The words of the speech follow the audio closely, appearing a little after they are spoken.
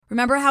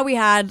Remember how we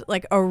had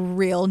like a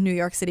real New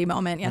York City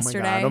moment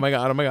yesterday? Oh my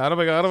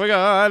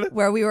God.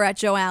 Where we were at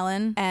Joe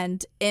Allen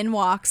and in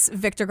walks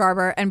Victor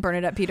Garber and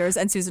Bernadette Peters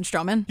and Susan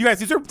Stroman. You guys,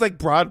 these are like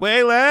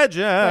Broadway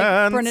legends.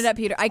 Like Bernadette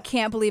Peters. I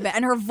can't believe it.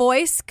 And her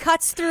voice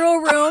cuts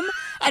through a room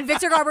and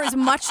Victor Garber is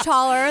much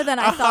taller than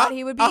I thought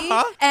he would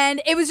be.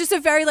 And it was just a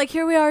very like,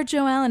 here we are at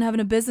Joe Allen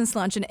having a business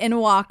lunch and in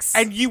walks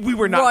And we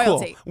were not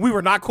royalty. cool. We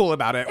were not cool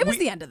about it. It was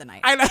the end of the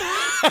night. I know.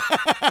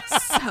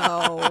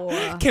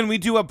 So Can we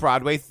do a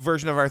Broadway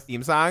version of our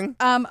theme song?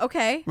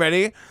 okay.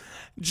 Ready?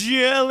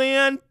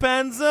 Jillian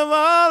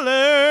Pensavalle.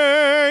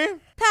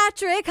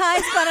 Patrick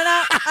Hines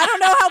I don't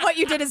know what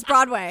you did is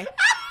Broadway.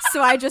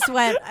 So I just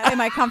went in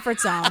my comfort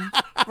zone,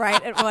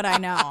 right at what I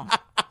know.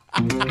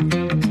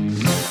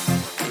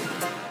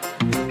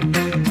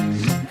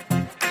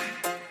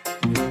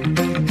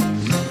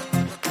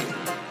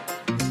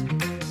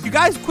 You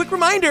guys, quick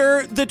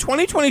reminder, the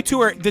 2020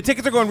 tour, the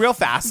tickets are going real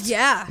fast.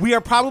 Yeah. We are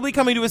probably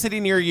coming to a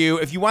city near you.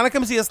 If you want to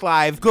come see us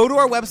live, go to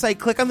our website,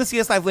 click on the See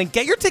Us Live link,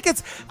 get your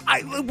tickets.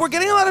 We're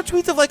getting a lot of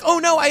tweets of like, oh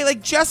no, I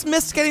like just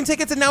missed getting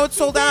tickets and now it's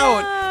sold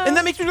out. And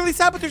that makes me really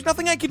sad, but there's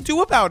nothing I can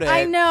do about it.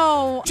 I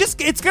know.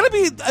 It's going to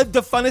be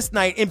the funnest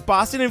night. In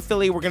Boston and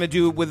Philly, we're going to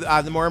do with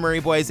the Maura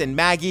Murray Boys and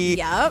Maggie.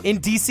 Yep. In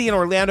DC and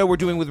Orlando, we're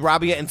doing with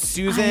Rabia and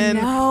Susan.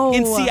 I know.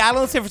 In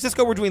Seattle and San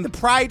Francisco, we're doing the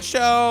Pride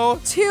Show.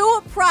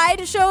 2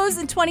 Pride shows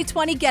in 2020.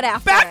 Get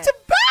after Back it. to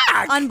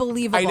back.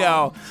 Unbelievable. I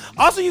know.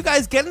 Also, you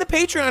guys, get in the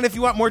Patreon if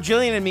you want more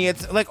Jillian and me.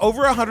 It's like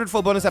over 100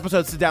 full bonus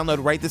episodes to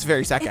download right this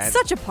very second. It's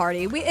such a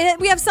party. We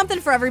have something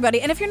for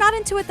everybody. And if you're not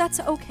into it, that's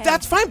okay.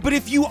 That's fine. But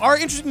if you are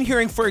interested in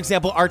hearing, for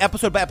example, our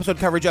episode-by-episode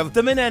coverage of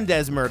the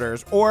Menendez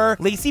murders or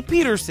Lacey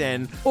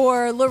Peterson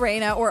or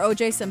Lorena or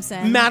O.J.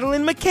 Simpson.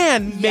 Madeline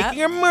McCann, Yep.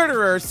 Making a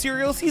Murderer,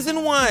 Serial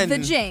Season 1. The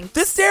Jinx.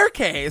 The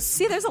Staircase.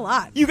 See, there's a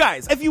lot. You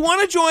guys, if you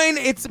want to join,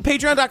 it's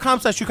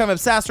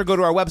patreon.com/TrueCrimeObsessed or go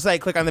to our website,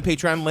 click on the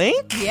Patreon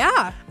link.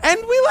 Yeah. And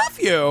we love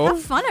you.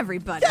 Have fun,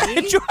 everybody. Yeah,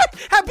 enjoy.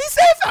 Be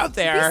safe out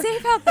there. Be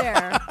safe out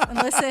there. And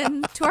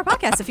listen to our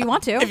podcast if you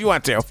want to. If you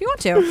want to. If you want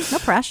to. No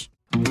pressure.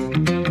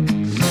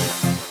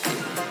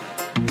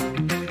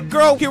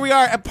 Girl, here we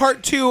are at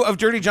part 2 of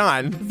Dirty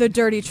John. The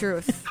dirty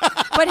truth.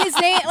 But his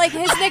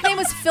nickname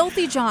was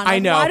Filthy John. I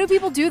know. Why do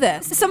people do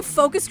this? Some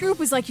focus group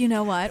was like, you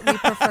know what? We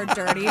prefer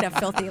dirty to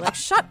filthy. Like,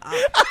 shut up.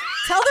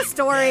 Tell the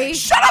story.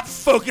 Shut up,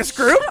 focus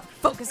group. Shut up,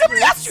 focus Nobody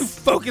group. asked you,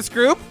 focus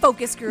group.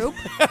 Focus group.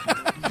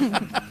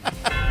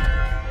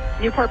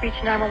 Newport Beach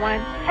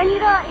 911. I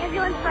need an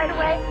ambulance right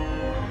away.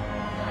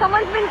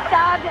 Someone's been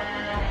stabbed.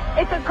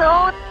 It's a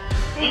girl.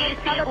 Do you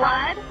see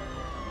blood?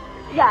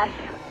 Yes.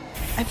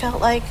 I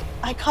felt like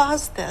I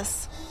caused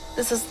this.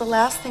 This is the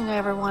last thing I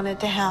ever wanted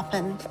to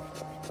happen.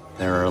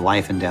 There are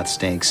life and death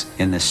stakes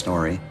in this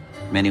story.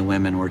 Many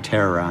women were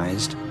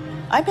terrorized.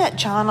 I met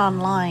John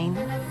online.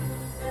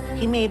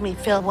 He made me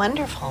feel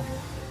wonderful.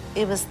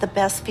 It was the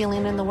best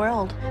feeling in the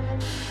world.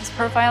 His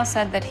profile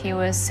said that he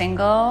was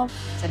single,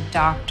 a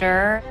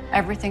doctor,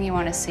 everything you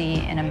want to see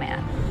in a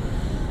man.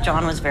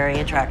 John was very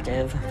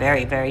attractive,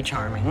 very, very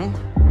charming.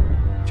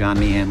 John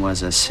Meehan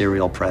was a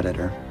serial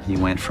predator. He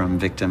went from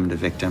victim to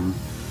victim.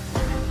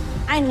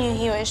 I knew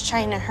he was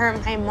trying to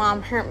hurt my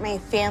mom, hurt my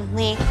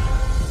family.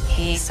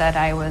 He said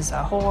I was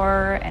a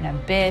whore and a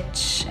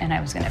bitch and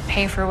I was going to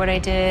pay for what I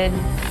did.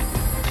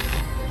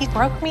 He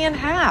broke me in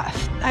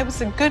half. I was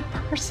a good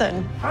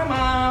person. Hi,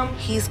 Mom.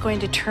 He's going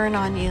to turn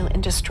on you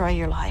and destroy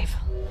your life.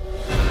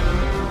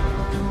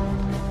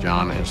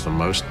 John is the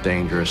most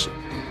dangerous,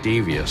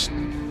 devious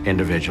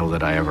individual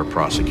that I ever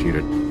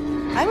prosecuted.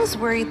 I was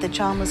worried that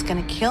John was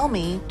going to kill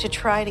me to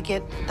try to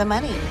get the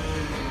money.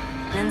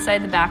 Inside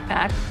the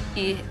backpack,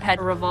 he had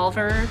a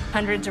revolver,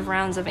 hundreds of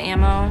rounds of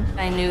ammo.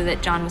 I knew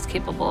that John was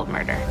capable of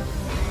murder.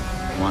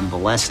 One of the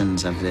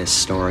lessons of this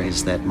story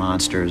is that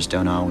monsters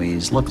don't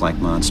always look like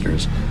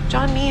monsters.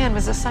 John Meehan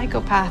was a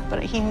psychopath,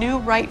 but he knew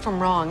right from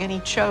wrong, and he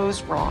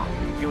chose wrong.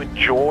 You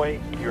enjoy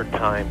your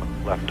time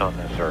left on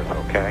this earth,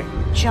 okay?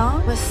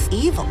 John was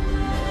evil.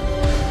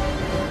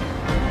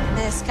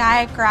 This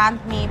guy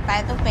grabbed me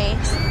by the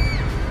waist.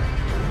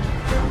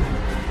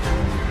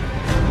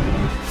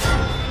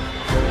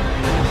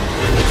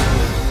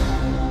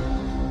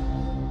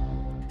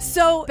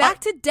 So back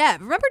to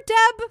Deb. Remember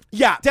Deb?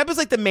 Yeah, Deb is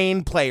like the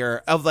main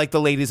player of like the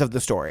ladies of the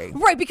story.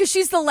 Right, because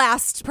she's the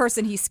last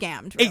person he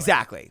scammed. Really.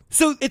 Exactly.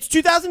 So it's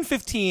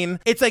 2015.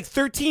 It's like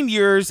 13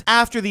 years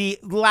after the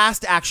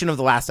last action of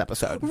the last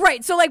episode.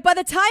 Right. So like by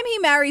the time he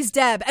marries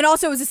Deb, and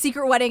also it was a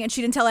secret wedding and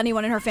she didn't tell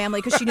anyone in her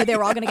family because she knew they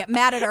were all going to get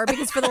mad at her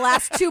because for the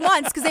last 2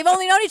 months, because they've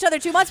only known each other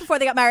 2 months before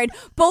they got married,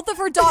 both of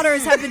her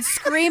daughters have been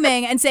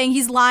screaming and saying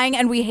he's lying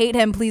and we hate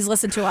him. Please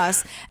listen to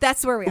us.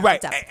 That's where we are.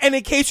 Right. With Deb. And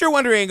in case you're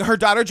wondering, her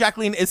daughter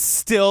Jacqueline is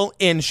still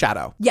in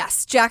shadow.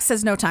 Yes. Jax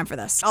has no time for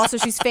this. Also,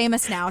 she's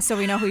famous now, so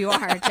we know who you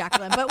are,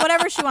 Jacqueline. But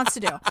whatever she wants to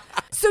do.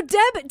 So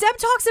Deb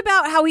talks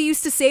about how he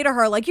used to say to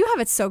her, like, you have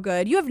it so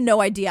good. You have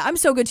no idea. I'm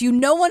so good to you.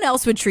 No one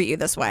else would treat you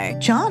this way.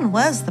 John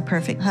was the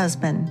perfect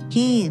husband.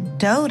 He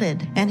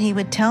doted, and he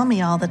would tell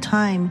me all the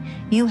time,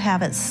 you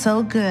have it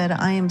so good.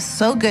 I am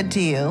so good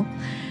to you.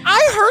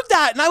 I heard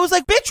that and I was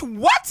like, bitch,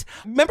 what?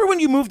 Remember when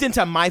you moved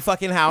into my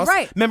fucking house?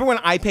 Right. Remember when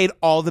I paid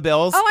all the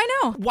bills? Oh, I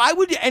know. Why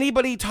would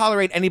anybody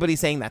tolerate anybody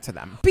saying that to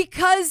them?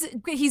 Because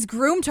he's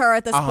groomed her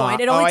at this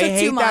point. It only took I 2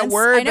 hate months. that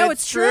word, I know but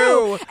it's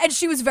true. And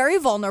she was very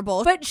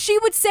vulnerable. But she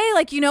would say,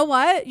 like, you know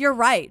what? You're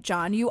right,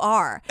 John. You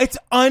are. It's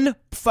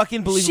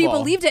unfucking believable. She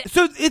believed it.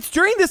 So it's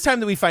during this time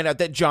that we find out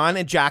that John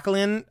and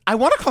Jacqueline, I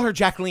want to call her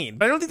Jacqueline,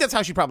 but I don't think that's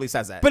how she probably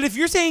says it. But if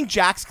you're saying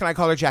Jax, can I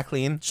call her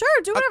Jacqueline? Sure,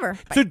 do whatever.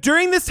 So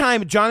during this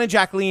time, John and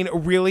Jacqueline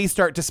really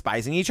start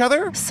despising each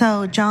other.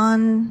 So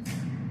John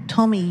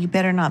told me you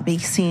better not be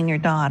seeing your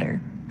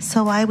daughter.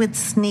 So I would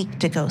sneak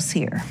to go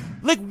see her.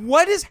 Like,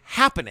 what is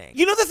happening?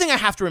 You know, the thing I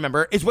have to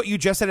remember is what you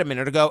just said a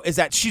minute ago, is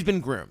that she's been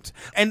groomed.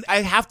 And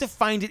I have to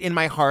find it in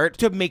my heart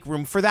to make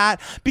room for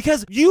that,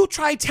 because you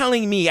try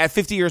telling me at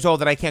 50 years old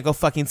that I can't go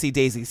fucking see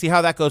Daisy. See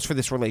how that goes for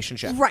this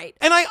relationship. Right.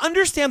 And I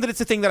understand that it's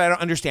a thing that I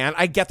don't understand.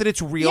 I get that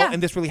it's real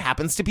and this really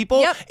happens to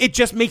people. Yep. It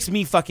just makes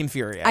me fucking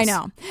furious. I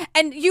know.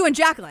 And you and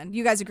Jacqueline,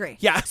 you guys agree.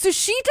 Yeah. So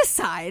she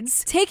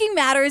decides, taking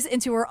matters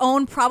into her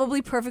own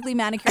probably perfectly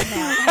manicured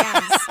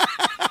hands,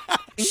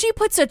 she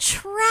puts a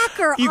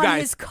tracker on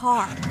his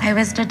car. I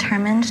was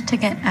determined to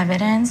get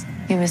evidence.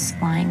 He was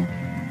flying.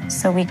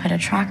 So we put a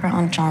tracker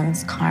on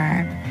John's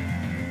car.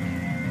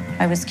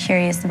 I was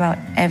curious about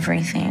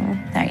everything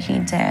that he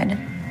did.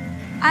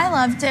 I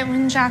loved it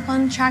when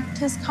Jacqueline tracked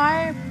his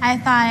car. I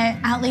thought,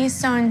 at least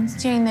someone's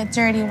doing the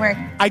dirty work.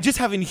 I just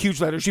have in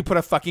huge letters, she put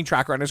a fucking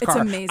tracker on his car.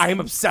 It's amazing. I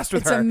am obsessed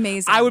with her. It's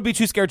amazing. I would be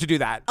too scared to do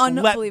that.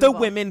 Unbelievable. Let the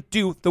women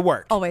do the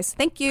work. Always.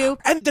 Thank you.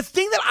 And the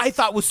thing that I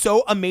thought was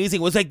so amazing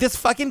was like this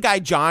fucking guy,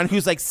 John,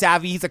 who's like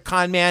savvy. He's a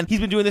con man.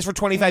 He's been doing this for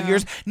 25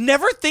 years.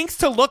 Never thinks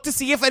to look to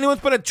see if anyone's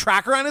put a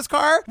tracker on his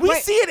car. We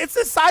see it. It's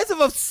the size of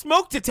a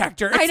smoke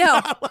detector. I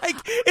know.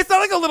 It's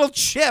not like a little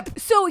chip.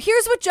 So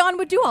here's what John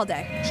would do all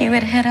day. He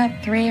would hit up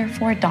 3 or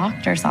 4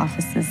 doctor's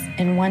offices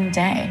in one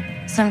day.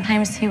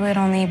 Sometimes he would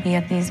only be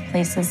at these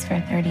places for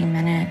 30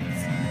 minutes.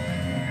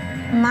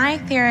 My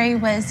theory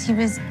was he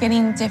was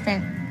getting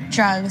different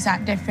drugs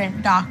at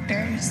different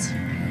doctors.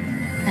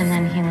 And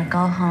then he would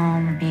go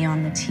home or be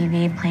on the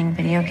TV playing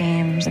video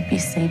games, would be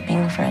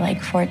sleeping for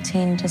like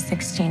 14 to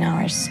 16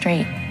 hours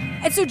straight.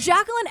 And so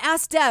Jacqueline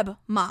asked Deb,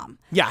 Mom,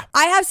 yeah,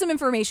 I have some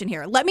information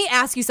here. Let me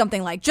ask you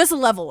something, like, just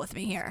level with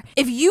me here.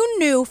 If you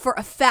knew for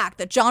a fact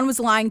that John was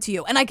lying to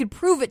you and I could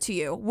prove it to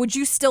you, would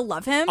you still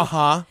love him?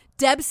 Uh-huh.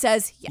 Deb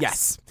says yes.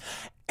 Yes.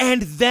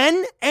 And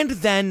then,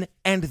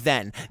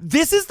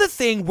 this is the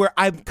thing where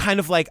I'm kind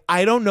of like,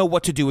 I don't know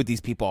what to do with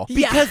these people.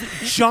 Because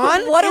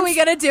John... What are we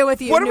going to do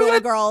with you,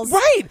 new girls?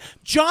 Right.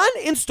 John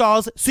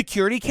installs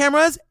security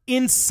cameras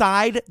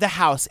inside the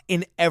house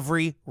in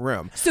every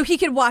room. So he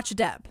could watch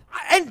Deb.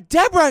 And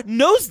Deborah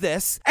knows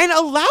this and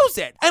allows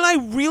it. And I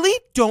really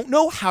don't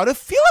know how to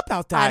feel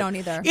about that. I don't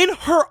either. In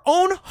her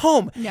own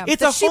home. Yeah,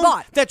 it's that a she home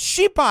bought. that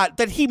she bought,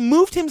 that he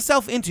moved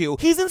himself into.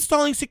 He's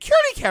installing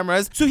security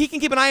cameras so he can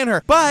keep an eye on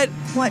her. But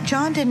what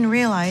John didn't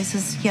realize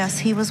is, yes,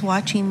 he was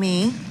watching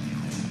me,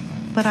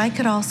 but I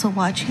could also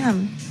watch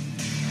him.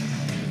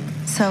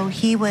 So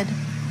he would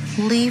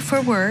leave for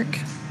work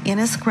in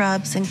his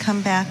scrubs and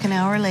come back an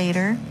hour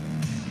later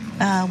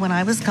when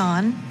I was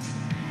gone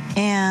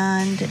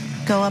and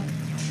go up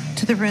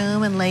to the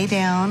room and lay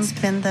down,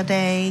 spend the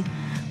day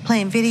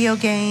playing video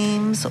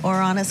games or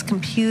on his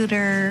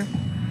computer.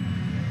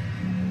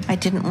 I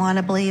didn't want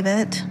to believe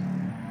it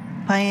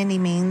by any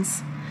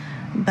means,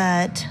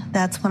 but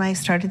that's when I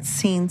started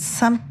seeing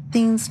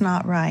something's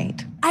not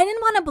right. I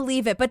didn't want to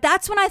believe it, but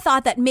that's when I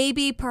thought that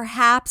maybe,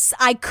 perhaps,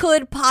 I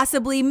could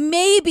possibly,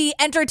 maybe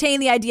entertain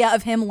the idea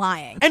of him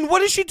lying. And what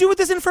does she do with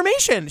this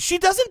information? She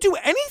doesn't do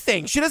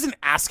anything. She doesn't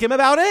ask him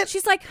about it.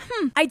 She's like,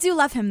 I do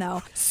love him,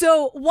 though.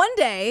 So one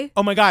day...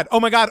 Oh my God.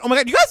 You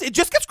guys, it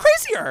just gets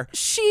crazier.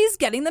 She's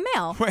getting the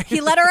mail. Right.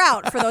 He let her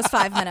out for those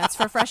 5 minutes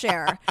for fresh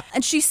air.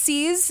 And she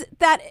sees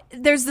that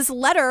there's this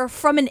letter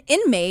from an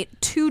inmate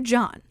to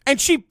John. And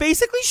she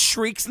basically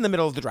shrieks in the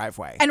middle of the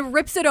driveway. And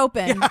rips it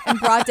open in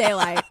broad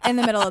daylight in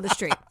the middle of the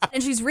street.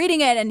 And she's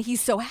reading it, and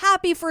he's so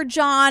happy for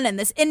John and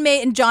this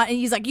inmate. And John, and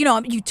he's like,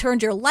 you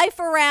turned your life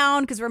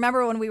around. Because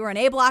remember when we were in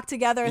A Block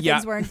together,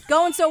 things weren't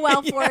going so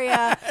well for you.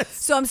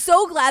 So I'm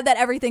so glad that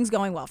everything's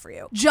going well for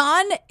you.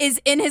 John is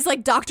in his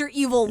like Dr.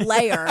 Evil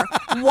lair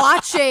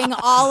watching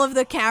all of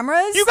the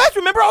cameras. You guys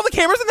remember all the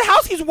cameras in the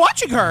house? He's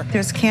watching her.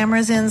 There's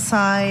cameras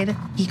inside.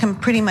 He can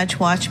pretty much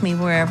watch me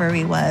wherever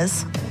he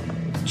was.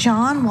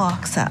 John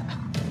walks up,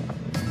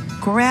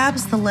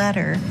 grabs the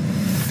letter,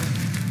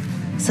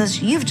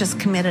 says, "You've just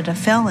committed a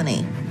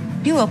felony.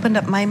 You opened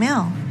up my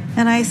mail."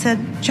 And I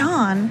said,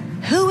 "John,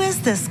 who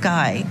is this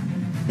guy?"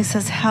 He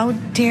says, "How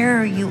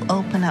dare you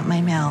open up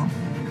my mail?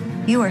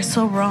 You are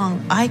so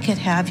wrong. I could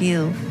have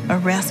you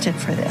arrested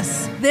for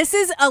this." This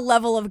is a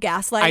level of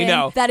gaslighting I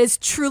know. that is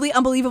truly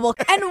unbelievable.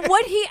 And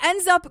what he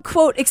ends up,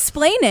 quote,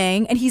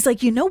 explaining, and he's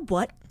like, "You know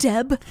what,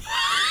 Deb?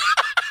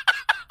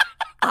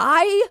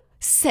 I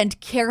send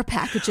care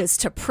packages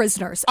to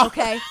prisoners,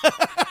 okay?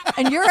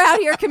 and you're out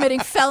here committing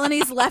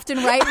felonies left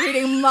and right,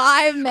 reading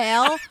my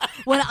mail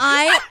when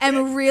I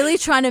am really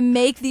trying to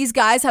make these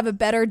guys have a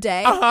better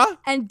day.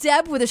 And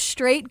Deb, with a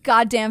straight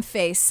goddamn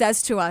face,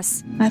 says to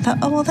us, I thought,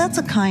 oh, well, that's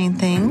a kind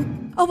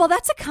thing. Oh, well,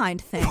 that's a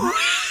kind thing.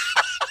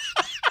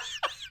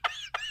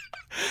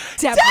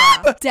 Deb.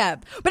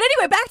 But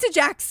anyway, back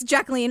to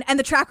Jacqueline and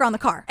the tracker on the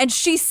car. And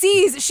she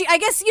sees, I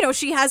guess,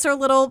 she has her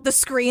the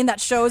screen that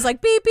shows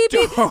like beep, beep,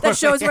 beep, that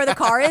shows where the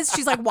car is.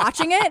 She's like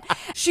watching it.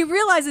 She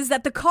realizes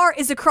that the car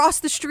is across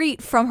the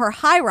street from her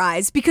high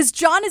rise because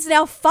John is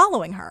now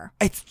following her.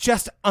 It's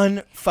just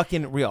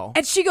unfucking real.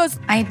 And she goes,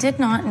 I did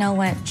not know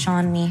what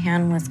John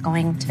Meehan was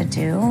going to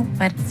do,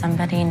 but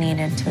somebody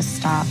needed to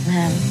stop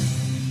him.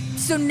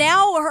 So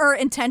now her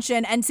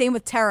intention, and same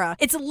with Tara,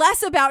 it's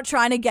less about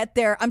trying to get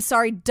their, I'm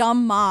sorry,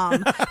 dumb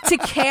mom to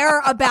care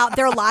about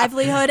their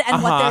livelihood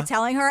and what they're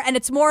telling her. And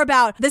it's more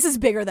about, this is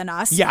bigger than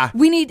us. Yeah.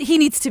 He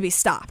needs to be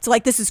stopped.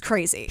 Like, this is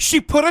crazy.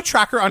 She put a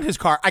tracker on his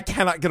car. I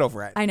cannot get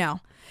over it. I know.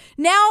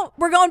 Now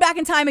we're going back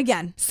in time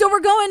again. So we're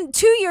going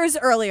 2 years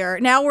earlier.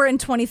 Now we're in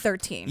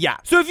 2013. Yeah.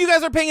 So if you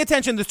guys are paying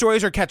attention, the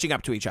stories are catching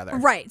up to each other.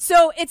 Right.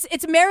 So it's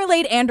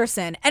Marilade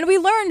Anderson. And we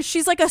learned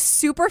she's like a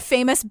super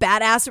famous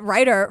badass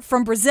writer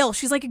from Brazil.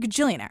 She's like a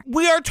gajillionaire.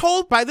 We are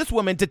told by this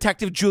woman,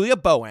 Detective Julia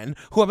Bowen,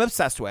 who I'm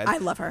obsessed with. I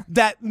love her.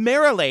 That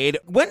Marilade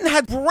went and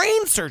had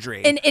brain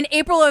surgery. In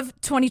April of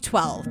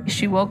 2012.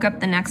 She woke up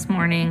the next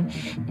morning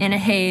in a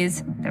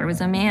haze. There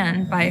was a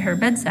man by her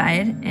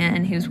bedside,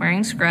 and he was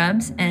wearing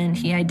scrubs, and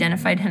he identified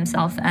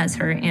himself as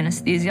her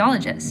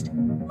anesthesiologist.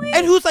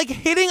 And who's like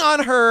hitting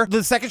on her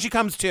the second she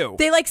comes to.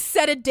 They like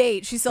set a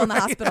date. She's still in the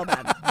hospital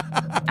bed.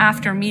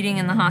 After meeting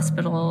in the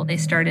hospital, they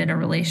started a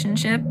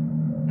relationship.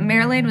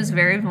 Marilade was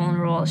very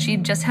vulnerable. She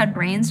just had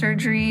brain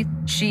surgery.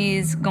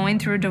 She's going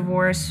through a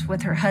divorce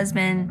with her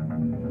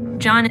husband.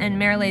 John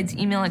and Marilade's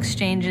email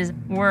exchanges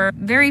were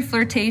very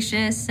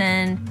flirtatious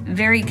and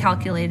very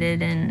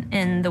calculated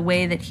in the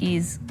way that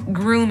he's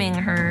grooming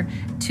her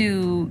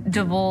to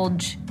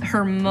divulge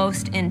her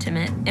most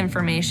intimate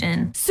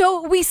information.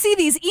 So we see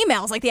these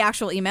emails, like the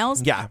actual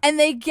emails. Yeah. And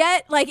they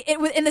get, like,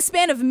 in the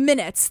span of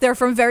minutes, they're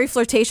from very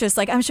flirtatious,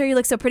 like, I'm sure you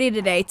look so pretty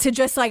today, to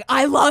just like,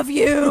 I love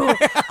you.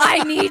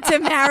 I need to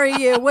marry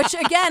you. Which,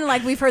 again,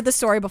 like, we've heard the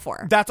story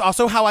before. That's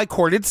also how I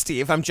courted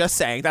Steve. I'm just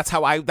saying. That's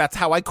how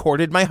I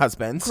courted my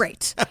husband. Great.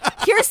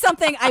 Here's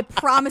something I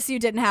promise you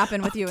didn't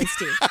happen with you and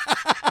Steve.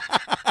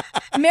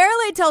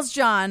 Marilade tells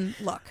John,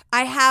 look,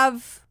 I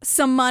have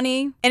some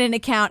money in an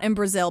account in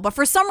Brazil, but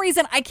for some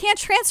reason I can't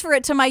transfer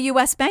it to my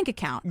U.S. bank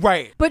account.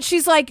 Right. But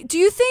she's like, do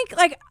you think,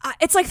 like,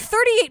 it's like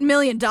 $38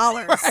 million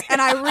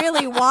and I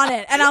really want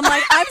it. And I'm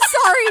like, I'm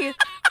sorry.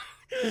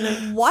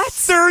 What?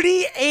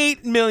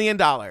 $38 million.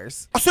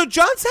 So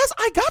John says,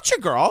 I got you,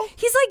 girl.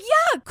 He's like,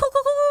 yeah,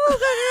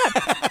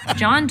 cool.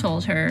 John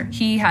told her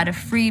he had a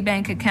free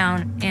bank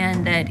account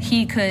and that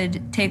he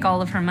could take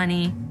all of her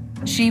money.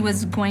 She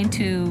was going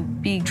to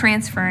be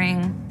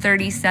transferring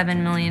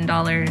 $37 million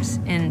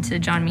into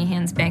John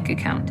Meehan's bank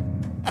account.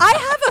 I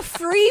have a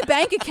free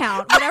bank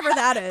account, whatever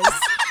that is.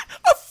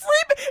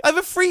 I have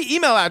a free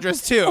email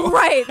address too.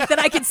 Right, that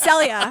I could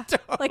sell you.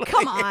 Totally. Like,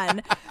 come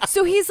on.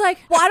 So he's like,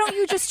 why don't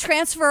you just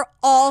transfer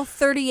all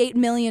 $38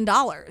 million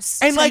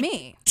and to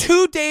me?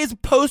 2 days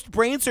post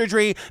brain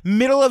surgery,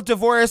 middle of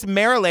divorce,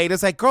 Marilade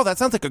is like, girl, that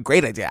sounds like a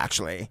great idea,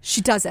 actually. She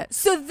does it.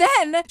 So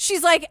then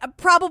she's like,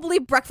 probably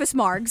breakfast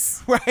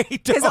margs.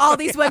 Right. Because all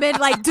these women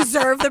like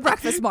deserve the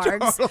breakfast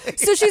margs. Totally.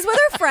 So she's with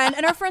her friend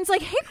and her friend's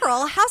like, hey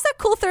girl, how's that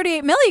cool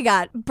 $38 million you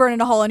got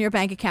burning a hole in your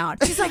bank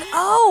account? She's like,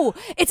 oh,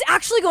 it's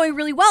actually going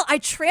really well. I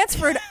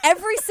transferred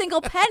every single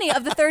penny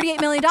of the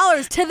 $38 million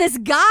to this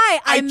guy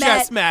I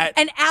just met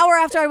an hour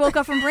after I woke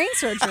up from brain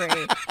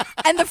surgery.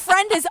 And the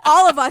friend is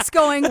all of us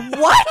going,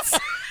 what?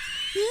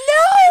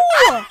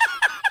 No!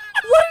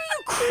 What are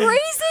you, crazy?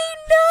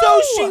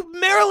 No! So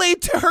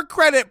Marilade, to her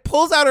credit,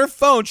 pulls out her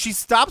phone. She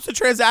stops the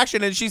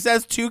transaction and she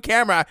says to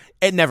camera,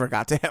 it never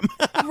got to him.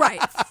 Right.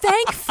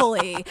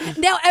 Thankfully.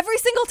 Now, every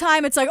single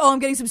time it's like, oh, I'm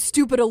getting some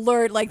stupid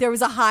alert. Like there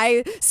was a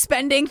high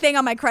spending thing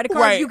on my credit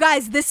card. Right. You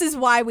guys, this is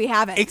why we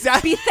have it.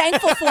 Exactly. Be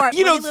thankful for it.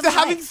 You know,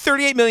 having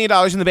 $38 million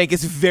in the bank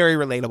is very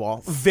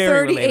relatable.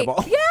 Very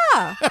relatable.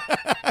 Yeah.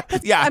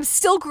 Yeah. I'm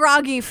still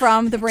groggy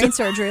from the brain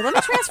surgery. Let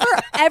me transfer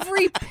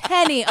every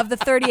penny of the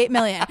 $38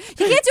 million. You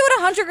can't do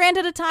it $100,000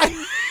 at a time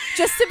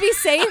just to be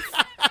safe.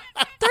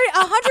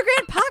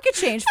 $100,000 pocket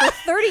change for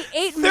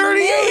 $38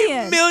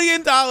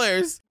 million.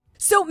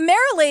 So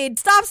Marilade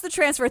stops the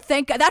transfer.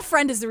 Thank God. That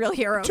friend is the real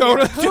hero.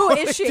 Totally. Who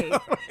is she?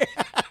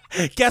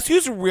 Totally. Guess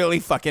who's really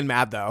fucking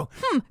mad, though?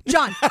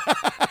 John.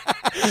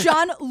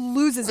 John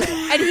loses it.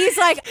 And he's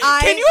like,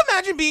 Can you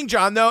imagine being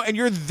John, though, and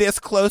you're this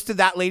close to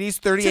that lady's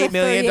 $38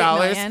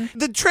 million?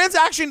 The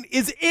transaction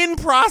is in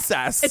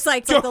process. It's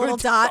like the little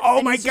dot. Oh,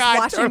 and my he's God.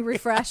 just watching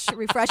refresh.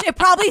 It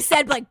probably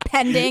said, like,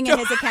 pending in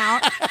his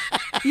account.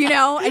 You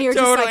know? And you're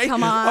just like,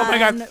 come on. Oh, my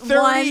God.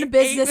 One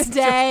business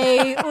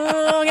day.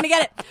 Oh, I'm going to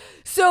get it.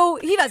 So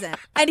he doesn't.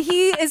 And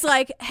he is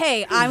like,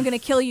 hey, I'm going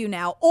to kill you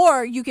now.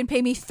 Or you can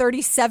pay me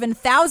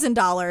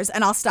 $37,000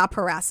 and I'll stop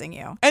harassing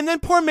you. And then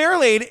poor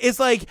Marilade is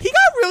like, he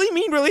got really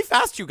mean really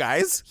fast, you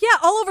guys. Yeah,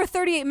 all over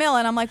 $38 million.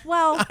 And I'm like,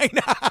 well,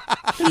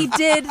 he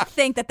did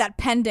think that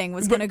pending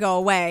was going to go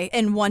away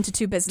in 1 to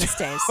 2 business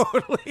days.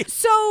 Totally.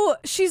 So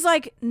she's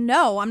like,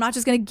 no, I'm not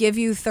just going to give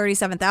you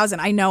 $37,000.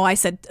 I know I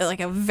said like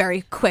a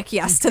very quick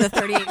yes to the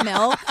 $38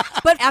 million.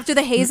 But after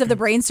the haze of the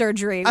brain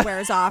surgery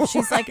wears off,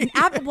 she's like,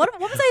 what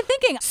was I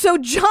thinking? So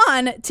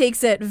John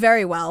takes it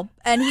very well,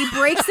 and he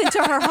breaks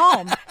into her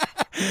home.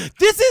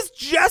 This is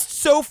just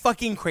so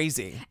fucking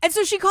crazy. And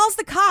so she calls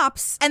the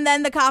cops, and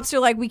then the cops are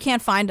like, we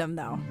can't find him,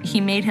 though. He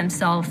made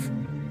himself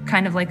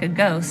kind of like a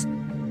ghost.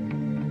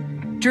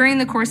 During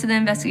the course of the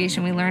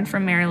investigation, we learned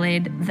from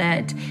Marilade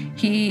that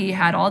he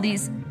had all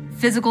these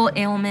physical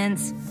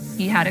ailments.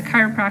 He had a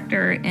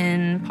chiropractor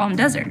in Palm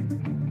Desert.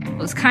 It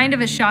was kind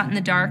of a shot in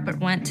the dark, but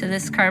went to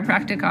this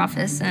chiropractic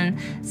office and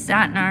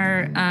sat in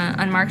our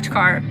unmarked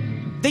car.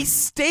 They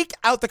stake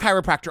out the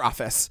chiropractor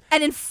office.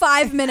 And in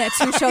 5 minutes,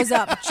 who shows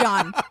up?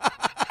 John.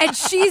 And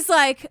she's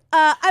like,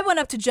 I went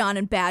up to John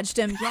and badged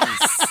him.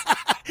 Yes.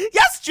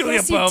 Yes, Julia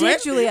yes, Bowman. You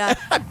did, Julia.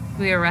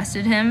 We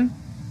arrested him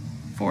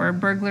for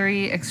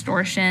burglary,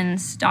 extortion,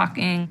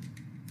 stalking.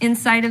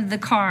 Inside of the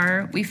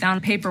car, we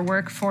found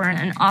paperwork for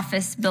an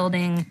office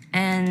building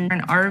and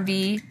an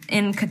RV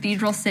in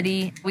Cathedral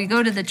City. We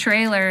go to the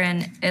trailer,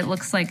 and it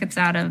looks like it's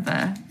out of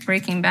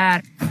Breaking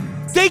Bad.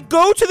 They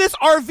go to this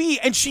RV,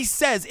 and she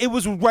says it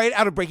was right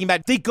out of Breaking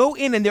Bad. They go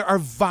in, and there are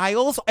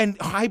vials and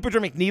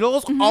hypodermic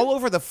needles all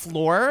over the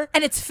floor.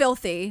 And it's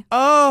filthy.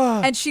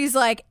 Oh. And she's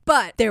like,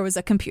 but there was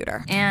a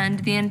computer. And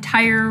the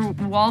entire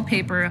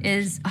wallpaper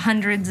is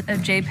hundreds of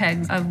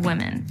JPEGs of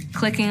women.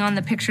 Clicking on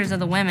the pictures of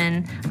the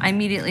women, I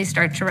immediately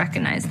start to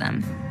recognize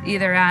them,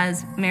 either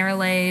as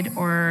Marilade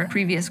or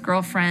previous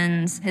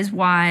girlfriends, his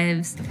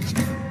wives.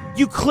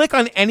 You click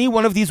on any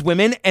one of these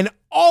women, and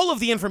all of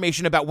the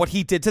information about what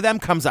he did to them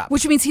comes up.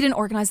 Which means he didn't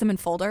organize them in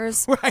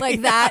folders. Right.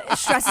 Like that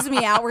stresses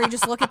me out, where you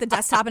just look at the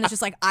desktop and it's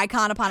just like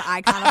icon upon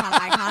icon upon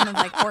icon and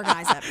like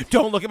organize it.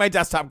 Don't look at my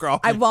desktop, girl.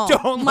 I won't.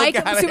 Don't Mike,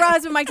 look at Super it.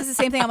 Husband Mike does the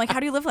same thing. I'm like, how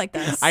do you live like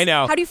this? I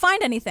know. How do you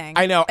find anything?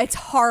 I know. It's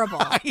horrible.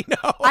 I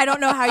know. I don't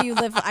know how you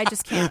live. I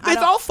just can't.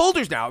 It's all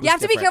folders now. You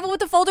have to be careful with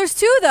the folders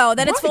too, though.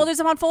 Then it's Right.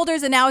 folders upon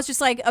folders, and now it's just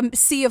like a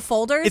sea of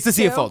folders. It's a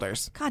sea of too.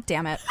 folders. God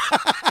damn it.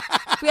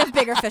 We have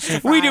bigger fish to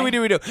fry. We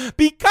do.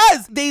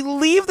 Because they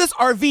leave this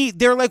RV,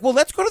 they're like, well,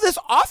 let's go to this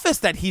office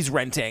that he's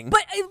renting.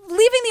 But leaving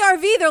the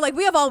RV, they're like,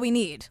 we have all we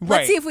need. Right.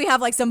 Let's see if we have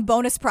like some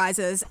bonus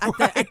prizes at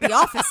the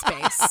office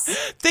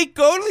space. They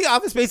go to the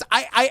office space.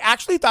 I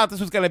actually thought this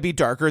was going to be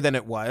darker than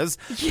it was.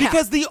 Yeah.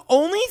 Because the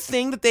only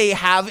thing that they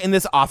have in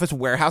this office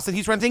warehouse that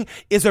he's renting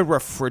is a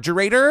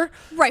refrigerator.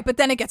 Right, but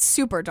then it gets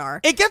super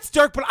dark. It gets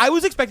dark, but I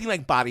was expecting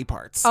like body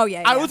parts. Oh,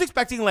 yeah. I was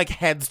expecting like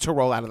heads to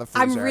roll out of the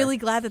freezer. I'm really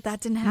glad that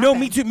didn't happen. No,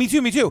 me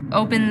too.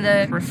 Open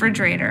the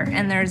refrigerator,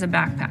 and there's a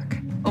backpack.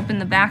 Open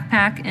the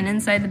backpack, and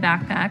inside the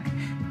backpack,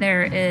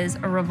 there is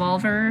a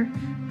revolver.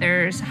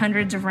 There's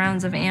hundreds of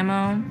rounds of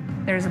ammo.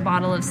 There's a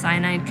bottle of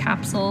cyanide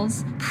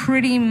capsules.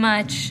 Pretty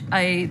much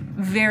a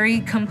very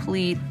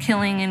complete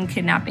killing and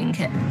kidnapping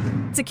kit.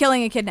 It's a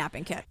killing and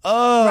kidnapping kit.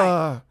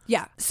 Right.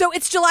 Yeah. So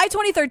it's July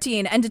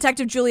 2013, and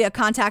Detective Julia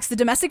contacts the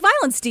domestic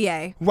violence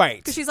DA. Right.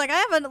 Because she's like, I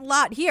have a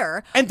lot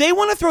here. And they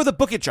want to throw the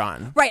book at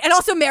John. Right. And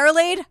also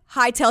Marilade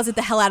hightails it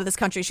the hell out of this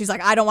country. She's like,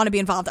 I don't want to be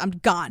involved. I'm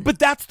gone. But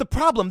that's the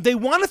problem. They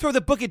want to throw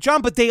the book at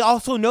John, but they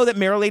also know that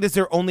Marilade is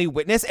their only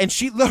witness, and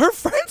her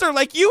friends are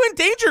like, you in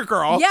danger,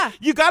 girl. Yeah.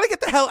 You got to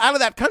get the hell out of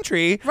that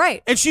country.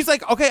 Right. And she's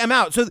like, okay, I'm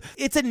out. So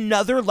it's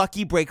another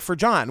lucky break for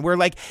John, where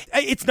like,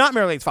 it's not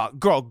Marilade's fault.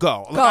 Girl,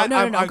 go.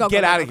 Go.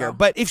 Get out of here.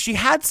 But if she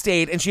had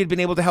stayed and she had been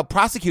able to help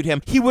prosecute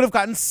him, he would have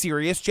gotten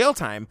serious jail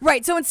time.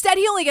 Right. So instead,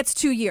 he only gets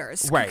 2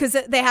 years. Right. Because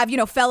they have,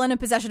 felon in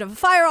possession of a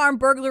firearm,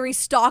 burglary,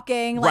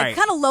 stalking, like Right.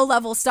 kind of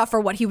low-level stuff for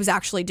what he was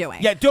actually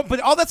doing. Yeah, but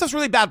all that stuff's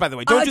really bad, by the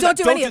way. Don't do that.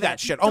 Don't do that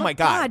shit. Oh my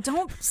God.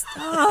 Don't.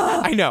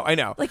 I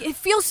know. Like, it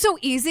feels so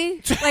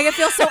easy. Like, it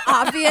feels so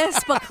obvious,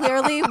 but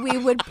clearly we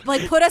would,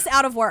 like, put us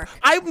out of work.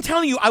 I'm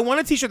telling you, I want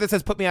a t-shirt that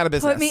says, put me out of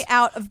business. Put me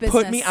out of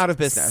business. Put me out of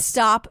business.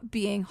 Stop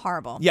being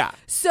horrible. Yeah.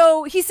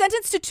 So he's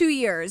sentenced to 2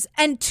 years,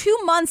 and 2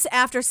 months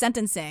after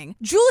sentencing,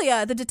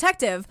 Julia, the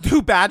detective,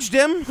 who badged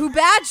him,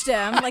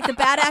 like the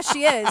badass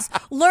she is,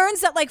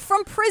 learns that, like,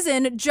 from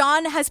prison,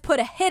 John has put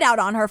a hit out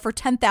on her for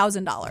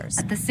 $10,000.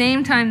 At the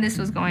same time this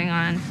was going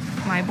on,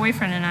 my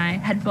boyfriend and I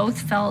had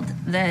both felt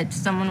that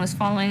someone was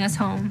following us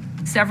home.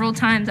 Several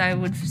times I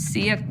would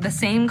see the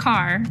same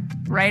car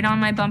right on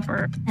my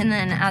bumper, and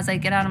then as I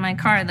get out of my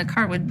car, the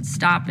car would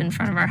stop in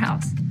front of our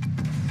house.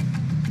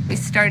 We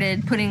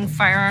started putting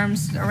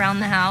firearms around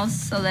the house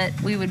so that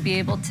we would be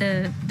able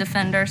to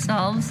defend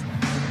ourselves.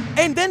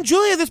 And then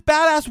Julia, this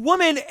badass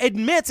woman,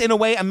 admits in a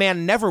way a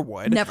man never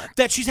would. Never.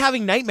 That she's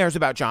having nightmares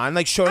about John,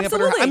 like showing up at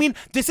her. I mean,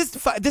 this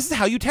is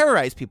how you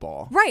terrorize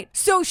people. Right.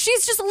 So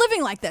she's just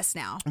living like this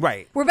now.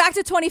 Right. We're back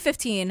to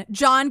 2015.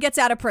 John gets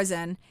out of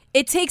prison.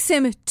 It takes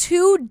him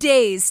 2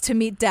 days to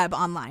meet Deb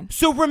online.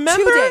 So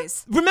remember 2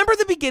 days. Remember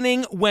the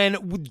beginning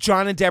when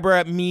John and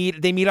Deborah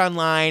meet? They meet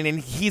online, and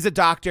he's a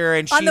doctor,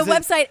 and she's on the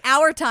website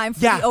Our Time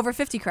for the over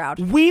 50 crowd.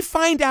 We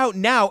find out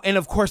now, and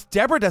of course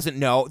Deborah doesn't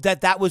know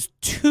that was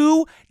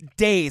 2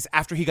 days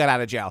after he got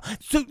out of jail.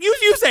 So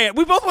you say it.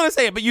 We both want to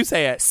say it, but you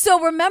say it.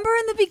 So remember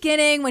in the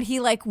beginning when he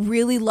like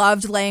really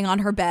loved laying on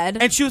her bed,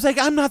 and she was like,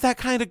 "I'm not that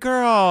kind of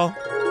girl."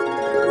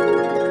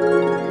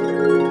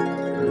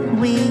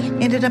 We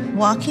ended up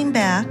walking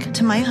back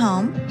to my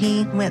home.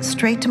 He went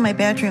straight to my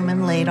bedroom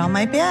and laid on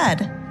my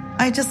bed.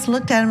 I just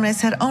looked at him and I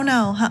said, "Oh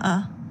no,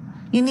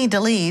 you need to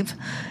leave."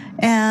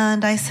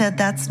 And I said,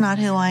 "That's not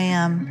who I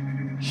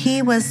am."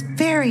 He was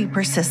very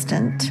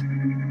persistent,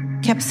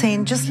 kept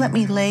saying, "Just let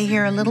me lay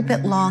here a little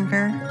bit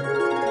longer."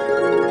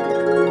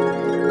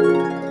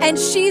 And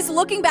she's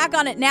looking back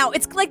on it now.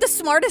 It's like the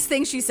smartest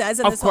thing she says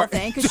in this whole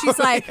thing. Because she's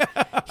like,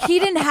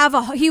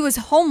 he was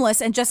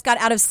homeless and just got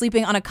out of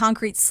sleeping on a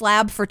concrete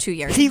slab for 2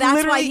 years.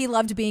 That's why he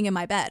loved being in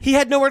my bed. He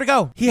had nowhere to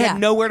go. He had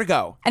nowhere to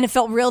go. And it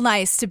felt real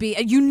nice to be,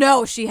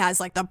 she has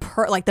like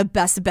the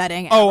best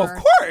bedding ever. Oh, of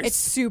course. It's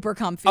super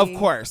comfy. Of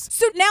course.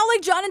 So now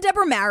like John and Deb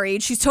are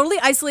married. She's totally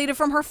isolated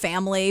from her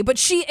family. But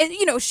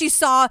she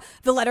saw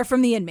the letter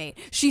from the inmate.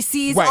 She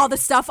sees all the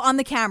stuff on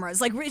the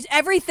cameras. Like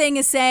everything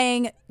is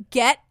saying,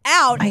 get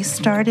out. I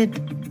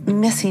started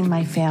missing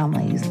my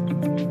family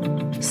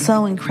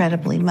so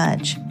incredibly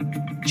much.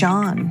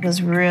 John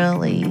was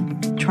really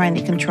trying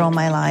to control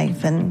my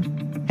life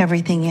and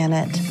everything in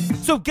it.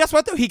 So guess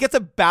what, though? He gets a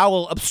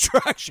bowel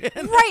obstruction.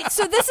 Right.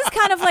 So this is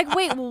kind of like,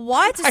 wait,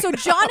 what? So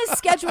John is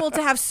scheduled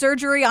to have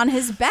surgery on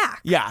his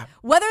back. Yeah.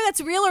 Whether that's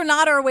real or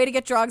not, or a way to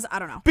get drugs, I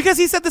don't know. Because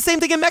he said the same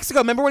thing in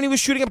Mexico. Remember when he was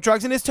shooting up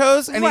drugs in his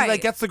toes? And Right. he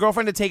gets the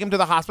girlfriend to take him to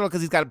the hospital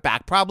because he's got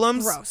back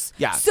problems? Gross.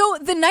 Yeah. So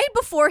the night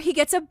before, he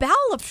gets a bowel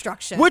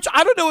obstruction. Which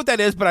I don't know what that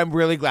is, but I'm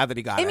really glad that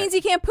he got it. It means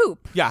he can't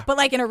poop. Yeah. But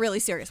like in a really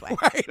serious way.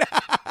 Right.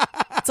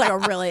 It's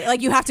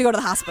like you have to go to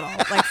the hospital,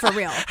 like for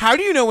real. How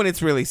do you know when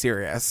it's really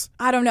serious?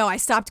 I don't know. I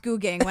stopped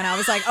Googling when I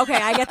was like, okay,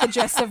 I get the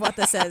gist of what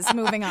this is.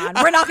 Moving on.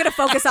 We're not going to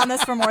focus on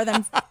this for more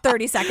than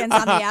 30 seconds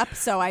on the app,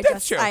 so I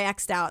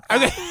X'd out.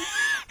 Okay.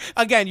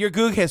 Again, your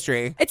Goog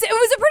history. It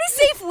was a pretty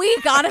safe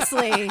week,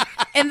 honestly,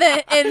 in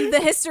the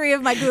history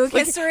of my Goog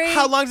history.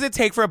 How long does it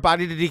take for a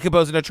body to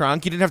decompose in a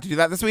trunk? You didn't have to do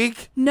that this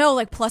week? No,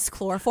 like plus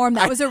chloroform.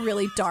 That was a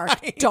really dark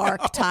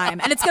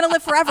time. And it's going to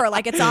live forever.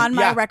 Like it's on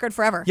my record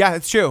forever. Yeah,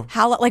 it's true.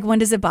 When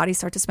does a body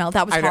start to smell?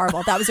 That was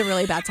horrible. That was a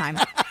really bad time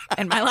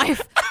in my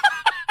life.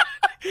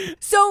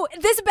 So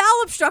this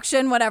bowel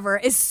obstruction, whatever,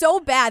 is so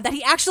bad that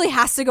he actually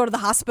has to go to the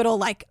hospital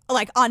like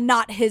on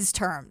not his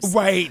terms.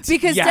 Right.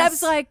 Because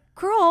Deb's like,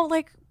 girl,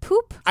 like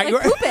poop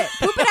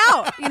it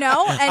out,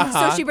 And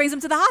so she brings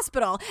him to the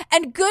hospital.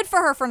 And good for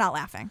her for not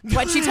laughing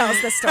when she tells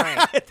this story.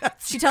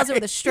 She tells it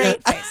with a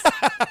straight face.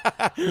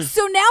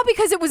 So now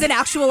because it was an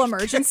actual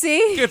emergency,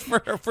 good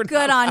for her for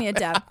good on you,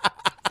 Deb.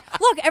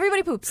 Look,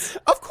 everybody poops.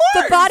 Of course.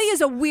 The body is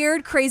a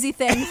weird, crazy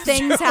thing.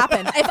 Things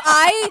happen.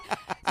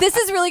 This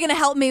is really going to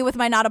help me with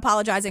my not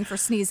apologizing for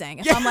sneezing.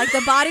 If I'm like,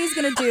 the body's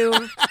going to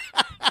do,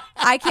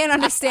 I can't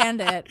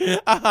understand it.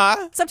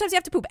 Sometimes you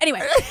have to poop.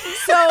 Anyway,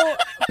 so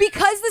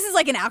because this is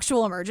like an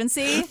actual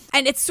emergency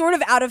and it's sort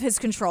of out of his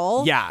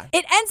control,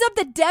 it ends up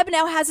that Deb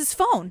now has his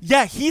phone.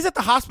 Yeah, he's at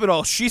the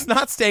hospital. She's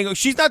not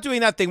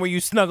doing that thing where you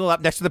snuggle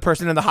up next to the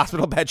person in the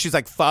hospital bed. She's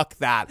like, fuck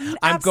that.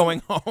 I'm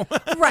going home.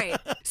 Right.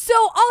 So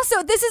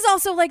also, this is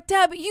also like,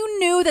 Deb, you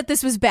knew that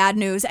this was bad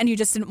news and you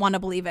just didn't want to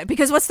believe it.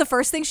 Because what's the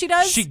first thing she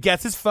does? She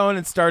gets his phone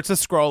and starts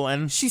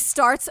a-scrolling. She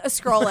starts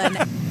a-scrolling.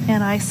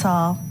 And I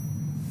saw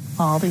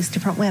all these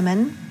different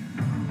women.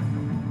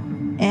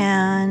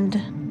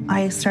 And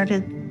I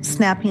started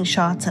snapping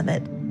shots of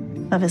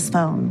his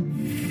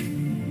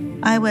phone.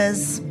 I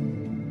was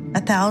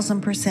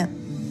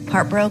 1,000%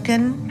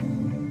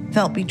 heartbroken,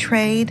 felt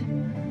betrayed.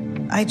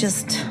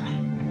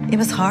 It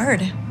was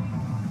hard.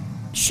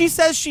 She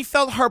says she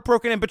felt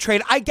heartbroken and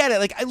betrayed. I get it.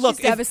 Like, look,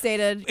 she's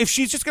devastated. If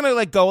she's just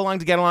gonna go along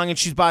to get along, and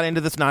she's bought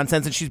into this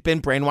nonsense, and she's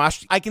been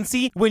brainwashed, I can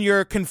see when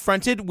you're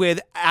confronted with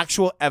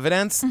actual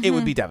evidence, it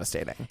would be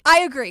devastating. I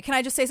agree. Can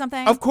I just say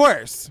something? Of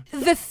course.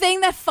 The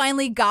thing that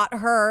finally got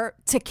her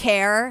to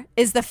care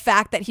is the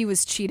fact that he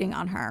was cheating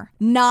on her,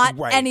 not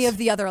any of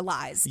the other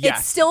lies. Yes.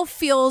 It still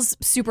feels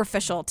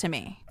superficial to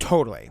me.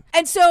 Totally.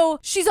 And so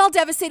she's all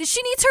devastated.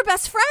 She needs her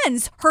best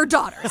friends, her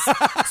daughters.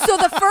 So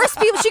the first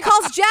people she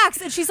calls Jax,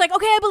 and she's like,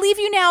 okay, I believe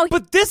you now.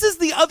 But this is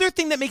the other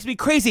thing that makes me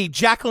crazy.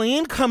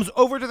 Jacqueline comes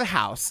over to the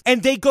house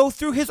and they go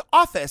through his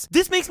office.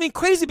 This makes me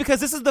crazy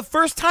because this is the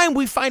first time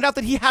we find out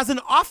that he has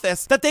an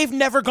office that they've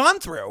never gone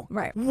through.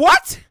 Right.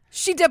 What?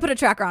 She did put a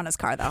tracker on his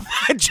car, though.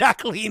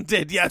 Jacqueline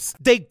did, yes.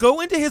 They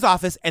go into his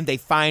office and they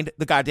find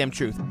the goddamn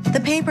truth. The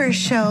papers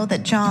show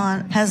that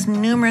John has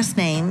numerous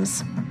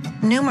names,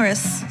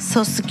 numerous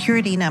social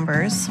security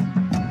numbers.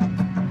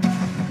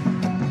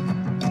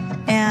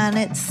 And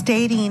it's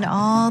stating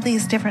all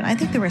these different, I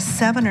think there were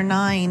 7 or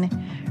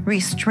 9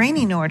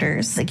 restraining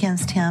orders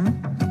against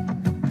him.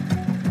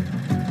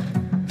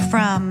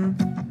 From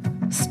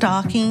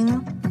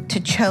stalking to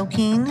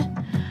choking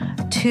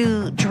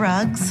to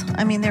drugs.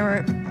 I mean, there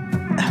were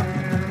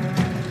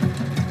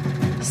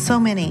so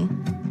many.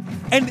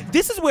 And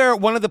this is where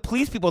one of the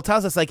police people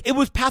tells us, like, it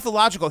was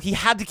pathological. He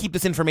had to keep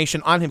this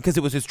information on him because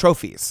it was his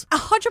trophies.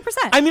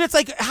 100%. I mean, it's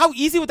like, how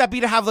easy would that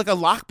be to have, like, a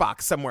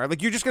lockbox somewhere?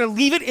 Like, you're just going to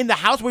leave it in the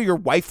house where your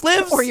wife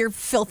lives? Or your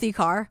filthy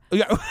car.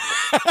 Yeah.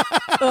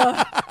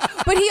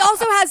 But he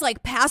also has,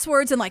 like,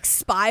 passwords and, like,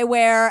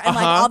 spyware and,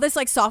 like, all this,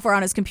 like, software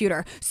on his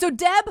computer. So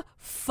Deb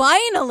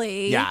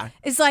finally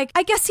is like,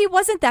 I guess he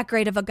wasn't that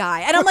great of a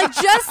guy. And I'm like,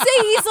 just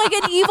say he's, like,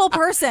 an evil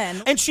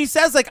person. And she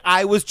says, like,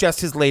 I was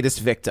just his latest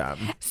victim.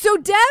 So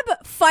Deb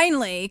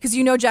finally, because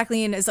you know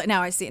Jacqueline is like,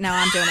 now I'm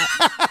doing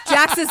it.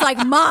 Jax is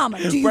like, Mom,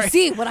 do you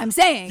see what I'm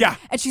saying? Yeah.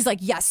 And she's like,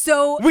 yes.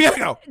 So we gotta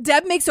go.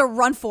 Deb makes a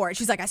run for it.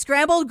 She's like, I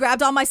scrambled,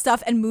 grabbed all my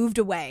stuff, and moved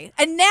away.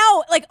 And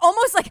now, like,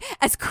 almost like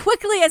as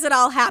quickly as it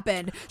all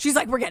happened, she's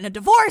like, we're getting a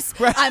divorce.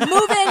 Right. I'm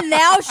moving.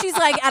 Now she's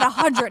like at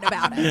 100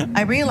 about it.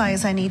 I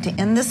realize I need to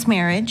end this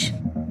marriage.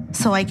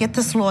 So I get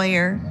this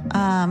lawyer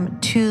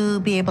to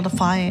be able to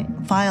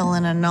file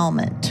an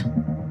annulment.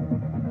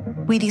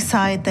 We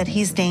decide that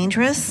he's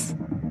dangerous,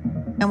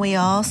 and we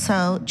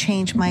also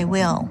change my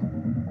will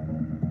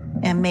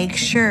and make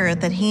sure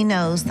that he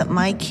knows that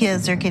my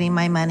kids are getting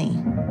my money.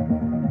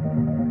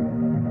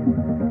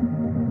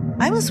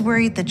 I was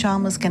worried that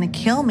John was going to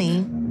kill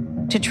me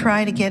to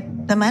try to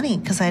get the money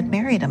because I had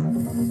married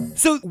him.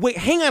 So wait,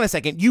 hang on a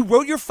second. You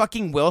wrote your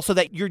fucking will so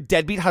that your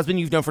deadbeat husband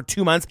you've known for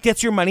 2 months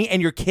gets your money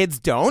and your kids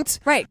don't?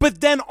 Right. But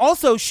then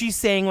also she's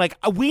saying, like,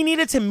 we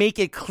needed to make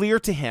it clear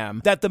to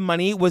him that the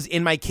money was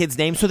in my kid's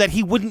name so that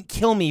he wouldn't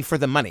kill me for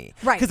the money.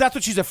 Right. Because that's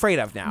what she's afraid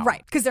of now.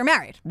 Right. Because they're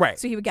married. Right.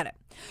 So he would get it.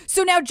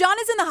 So now John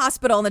is in the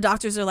hospital and the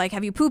doctors are like,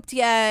 have you pooped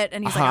yet?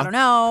 And he's like, I don't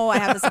know. I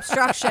have this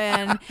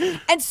obstruction.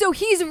 And so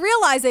he's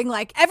realizing,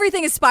 like,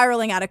 everything is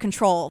spiraling out of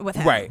control with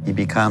him. Right. He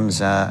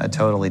becomes a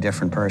totally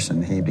different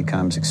person. He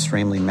becomes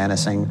extremely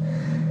menacing,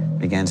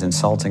 begins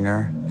insulting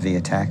her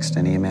via text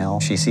and email.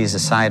 She sees a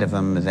side of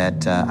him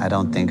that I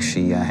don't think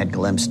she had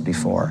glimpsed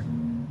before.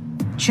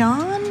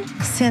 John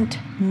sent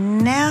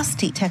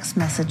nasty text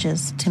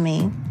messages to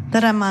me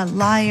that I'm a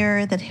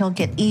liar, that he'll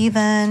get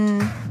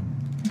even,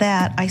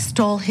 that I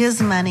stole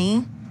his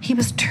money. He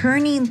was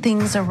turning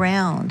things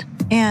around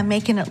and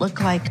making it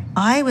look like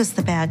I was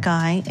the bad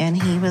guy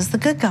and he was the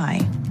good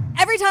guy.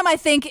 Every time I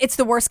think it's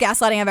the worst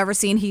gaslighting I've ever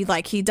seen, he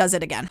does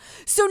it again.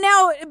 So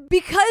now,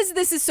 because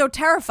this is so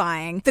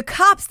terrifying, the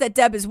cops that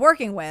Deb is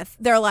working with,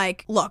 they're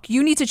like, look,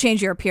 you need to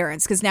change your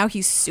appearance because now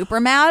he's super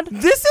mad.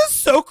 This is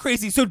so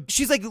crazy. So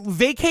she's like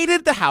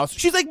vacated the house.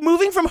 She's like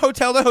moving from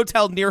hotel to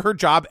hotel near her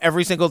job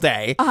every single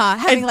day.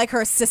 Having like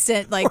her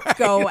assistant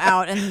go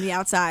out and the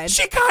outside.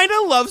 She kind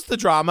of loves the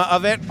drama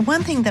of it.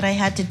 One thing that I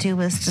had to do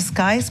was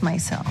disguise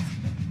myself.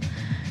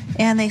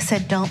 And they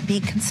said, don't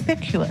be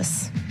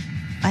conspicuous.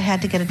 I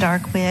had to get a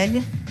dark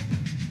wig.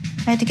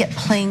 I had to get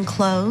plain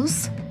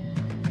clothes.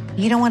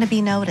 You don't want to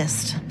be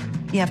noticed.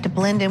 You have to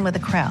blend in with the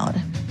crowd.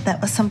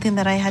 That was something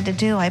that I had to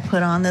do. I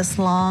put on this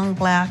long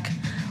black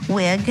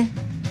wig,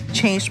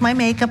 changed my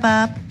makeup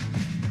up.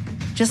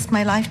 Just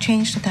my life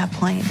changed at that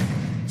point.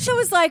 She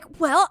was like,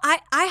 well, I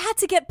had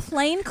to get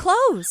plain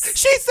clothes.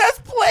 She says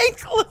plain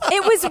clothes.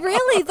 It was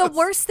really the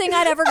worst thing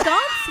I'd ever gone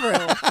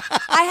through.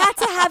 I had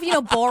to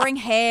have, boring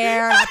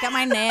hair. I got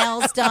my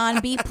nails done,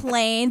 be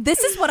plain. This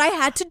is what I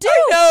had to do.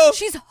 I know.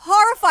 She's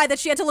horrified that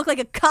she had to look like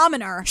a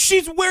commoner.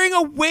 She's wearing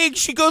a wig.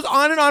 She goes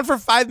on and on for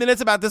 5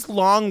 minutes about this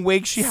long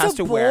wig she has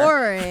to wear.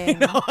 Boring.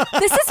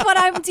 This is what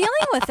I'm dealing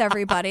with,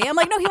 everybody. I'm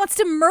like, no, he wants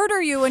to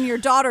murder you and your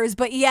daughters,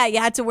 but yeah, you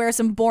had to wear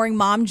some boring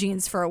mom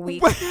jeans for a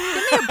week. Give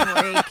me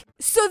a break.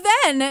 So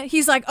then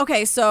he's like,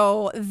 okay,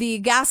 so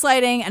the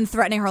gaslighting and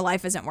threatening her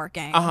life isn't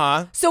working.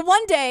 So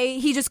one day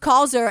he just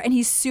calls her and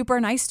he's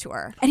super nice to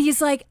her. And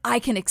he's like, I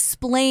can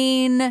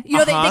explain. They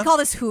call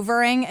this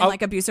hoovering in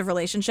like abusive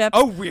relationships.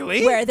 Oh,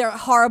 really? Where they're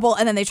horrible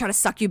and then they try to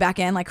suck you back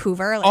in like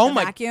Hoover, like a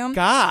vacuum. Oh my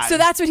God. So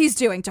that's what he's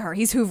doing to her.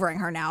 He's hoovering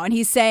her now. And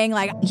he's saying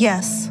like,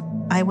 yes,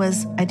 I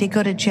did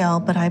go to jail,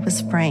 but I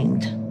was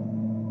framed.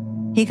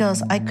 He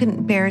goes, I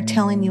couldn't bear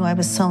telling you I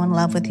was so in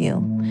love with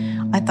you.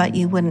 I thought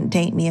you wouldn't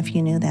date me if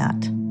you knew that.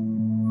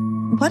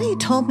 What he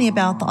told me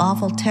about the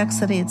awful text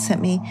that he had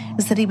sent me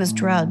is that he was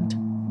drugged.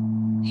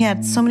 He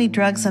had so many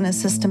drugs in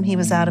his system, he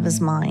was out of his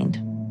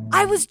mind.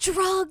 I was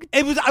drugged.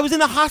 I was in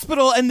the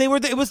hospital and it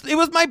was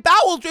my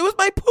bowel. It was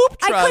my poop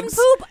drugs. I couldn't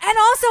poop. And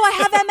also I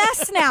have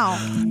MS now.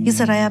 He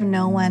said, I have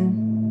no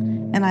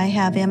one and I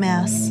have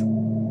MS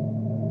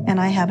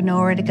and I have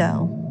nowhere to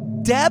go.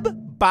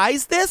 Deb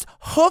buys this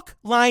hook,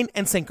 line,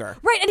 and sinker.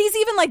 Right, and he's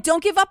even like,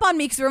 don't give up on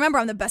me, because remember,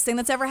 I'm the best thing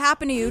that's ever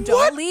happened to you.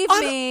 Don't leave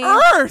me.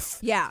 On earth?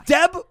 Yeah.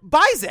 Deb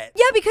buys it.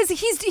 Yeah, because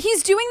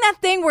he's doing that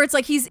thing where it's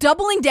like he's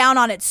doubling down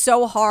on it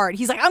so hard.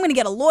 He's like, I'm going to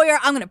get a lawyer.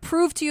 I'm going to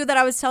prove to you that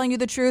I was telling you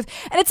the truth.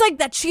 And it's like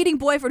that cheating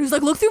boyfriend who's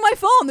like, look through my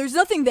phone. There's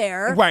nothing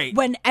there. Right.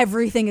 When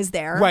everything is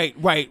there. Right.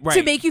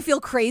 To make you feel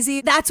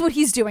crazy. That's what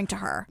he's doing to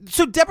her.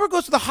 So Deborah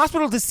goes to the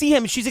hospital to see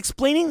him. She's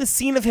explaining the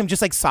scene of him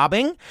just like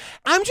sobbing.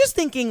 I'm just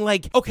thinking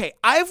like, okay,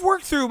 I've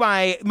worked through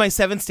my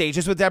 7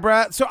 stages with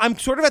Deborah. So I'm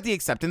sort of at the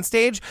acceptance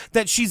stage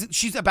that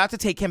she's about to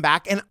take him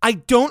back. And I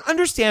don't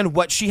understand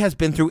what she has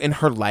been through in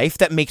her life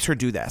that makes her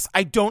do this.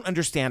 I don't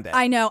understand it.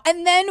 I know.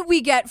 And then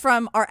we get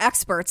from our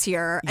experts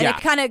here, and it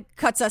kind of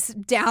cuts us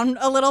down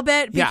a little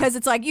bit because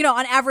it's like,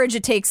 on average,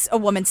 it takes a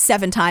woman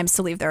 7 times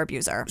to leave their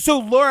abuser. So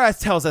Laura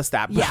tells us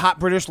that. The hot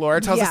British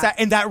Laura tells us that.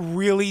 And that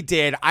really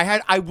did.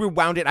 I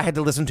rewound it. I had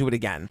to listen to it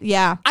again.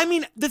 Yeah. I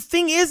mean, the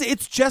thing is,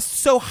 it's just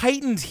so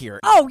heightened here.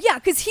 Oh, yeah,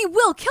 because he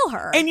will kill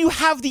her. And you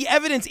have the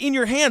evidence in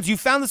your hands. You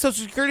found the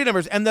social security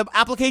numbers and the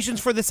applications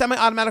for the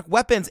semi-automatic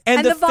weapons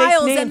and the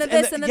vials fake names and the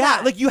this and the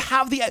that. Like you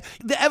have the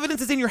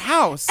evidence is in your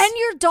house. And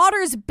your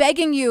daughter's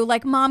begging you,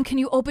 like, Mom, can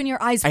you open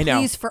your eyes,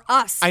 please, for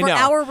us, for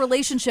our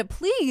relationship,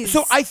 please?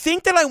 So I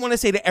think that I want to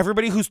say to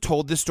everybody who's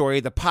told this story,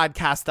 the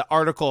podcast, the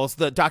articles,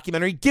 the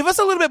documentary, give us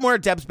a little bit more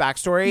of Deb's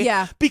backstory.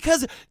 Yeah.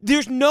 Because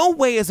there's no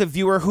way as a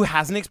viewer who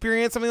hasn't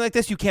experienced something like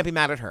this, you can't be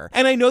mad at her.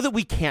 And I know that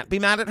we can't be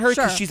mad at her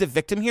because she's a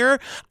victim here.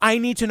 I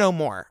need to know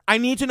more. I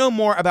need to know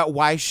more about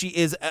why she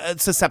is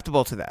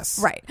susceptible to this.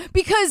 Right.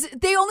 Because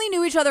they only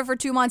knew each other for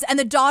 2 months, and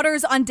the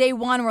daughters on day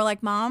 1 were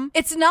like, Mom,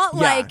 it's not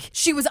like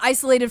she was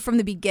isolated from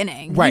the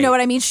beginning. Right. You know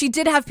what I mean? She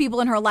did have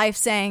people in her life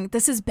saying,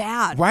 this is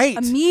bad. Right.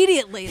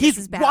 Immediately, He's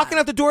this is bad. walking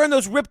out the door in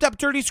those ripped up,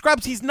 dirty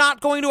scrubs. He's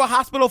not going to a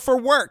hospital for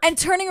work. And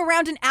turning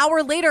around an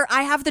hour later,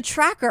 I have the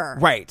tracker.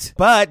 Right.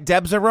 But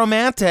Deb's a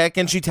romantic,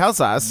 and she tells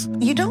us.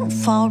 You don't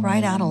fall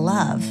right out of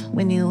love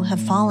when you have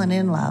fallen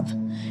in love.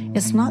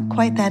 It's not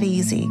quite that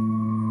easy.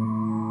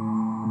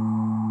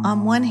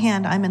 On one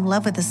hand, I'm in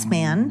love with this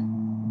man,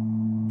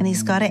 and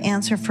he's got to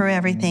answer for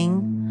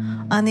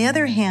everything. On the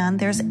other hand,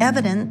 there's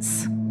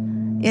evidence.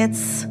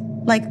 It's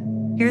like,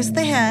 here's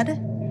the head,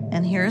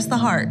 and here's the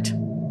heart.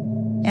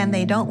 And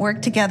they don't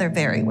work together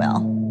very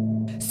well.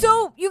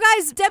 So, you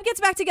guys, Deb gets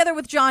back together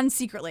with John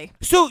secretly.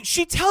 So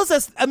she tells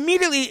us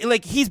immediately,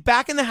 like, he's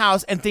back in the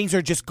house and things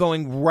are just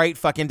going right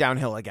fucking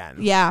downhill again.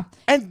 Yeah.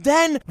 And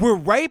then we're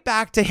right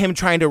back to him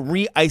trying to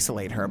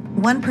re-isolate her.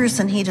 One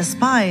person he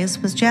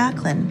despised was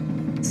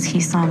Jacqueline.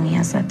 He saw me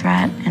as a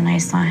threat, and I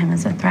saw him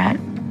as a threat.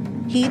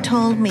 He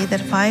told me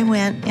that if I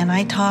went and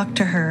I talked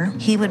to her,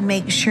 he would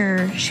make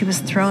sure she was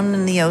thrown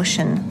in the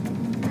ocean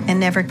and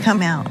never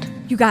come out.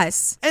 You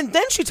guys. And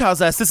then she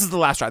tells us, this is the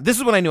last straw. This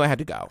is when I knew I had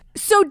to go.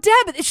 So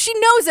Deb, she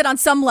knows it on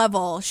some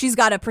level. She's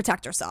got to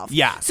protect herself.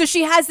 Yeah. So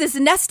she has this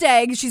nest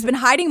egg. She's been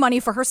hiding money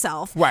for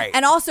herself. Right.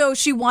 And also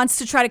she wants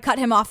to try to cut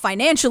him off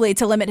financially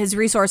to limit his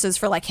resources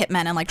for like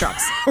hitmen and like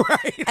drugs.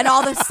 Right. And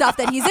all the stuff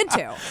that he's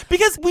into.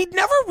 Because we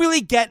never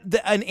really get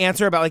an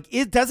answer about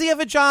like, does he have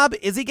a job?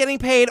 Is he getting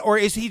paid? Or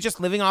is he just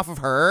living off of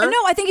her? No,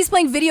 I think he's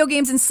playing video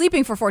games and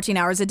sleeping for 14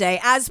 hours a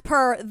day as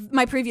per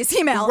my previous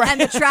email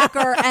and the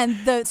tracker and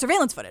the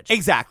surveillance footage.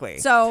 Exactly.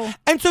 So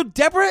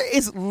Deborah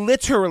is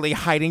literally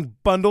hiding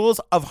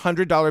bundles of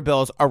 $100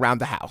 bills around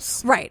the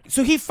house. Right.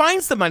 So he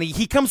finds the money.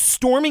 He comes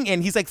storming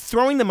in. He's like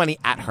throwing the money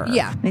at her.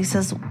 Yeah. And he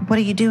says, what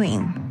are you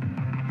doing?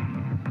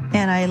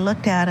 And I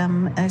looked at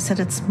him and I said,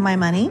 it's my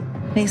money.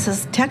 And he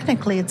says,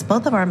 technically, it's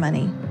both of our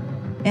money.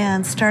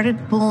 And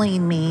started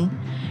bullying me.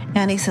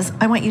 And he says,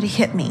 I want you to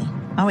hit me.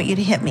 I want you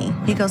to hit me.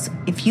 He goes,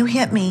 if you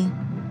hit me,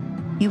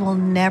 you will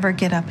never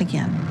get up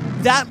again.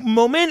 That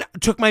moment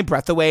took my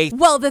breath away.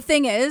 Well, the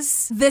thing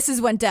is, this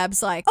is when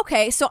Deb's like,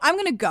 okay, so I'm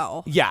going to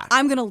go. Yeah.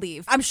 I'm going to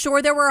leave. I'm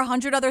sure there were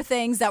 100 other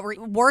things that were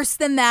worse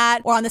than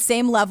that or on the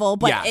same level,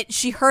 but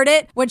she heard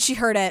it when she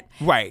heard it.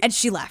 Right. And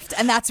she left.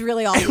 And that's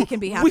really all we can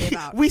be happy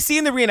about. We see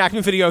in the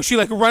reenactment video, she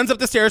like runs up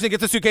the stairs and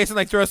gets a suitcase and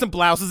like throws some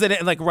blouses in it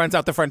and like runs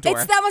out the front door.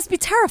 That must be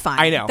terrifying.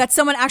 I know. That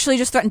someone actually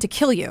just threatened to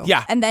kill you.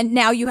 Yeah. And then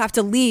now you have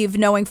to leave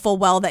knowing full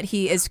well that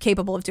he is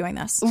capable of doing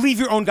this. Leave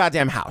your own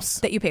goddamn house.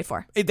 That you paid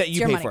for. That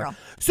you paid paid for. Girl.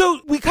 So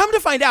we come to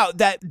find out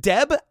that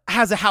Deb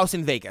has a house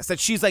in Vegas that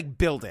she's like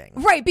building.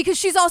 Right, because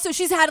she's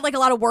had like a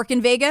lot of work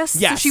in Vegas.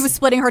 Yes. So she was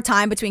splitting her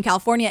time between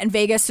California and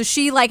Vegas. So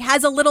she like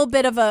has a little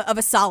bit of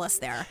a solace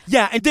there.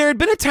 Yeah, and there had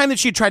been a time that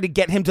she tried to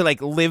get him to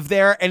like live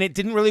there and it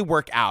didn't really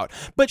work out.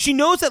 But she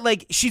knows that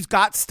like she's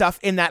got stuff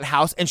in that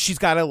house and she's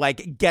got to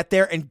like get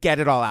there and get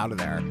it all out of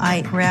there.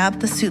 I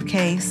grabbed the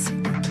suitcase,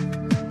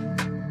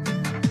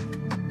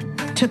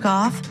 took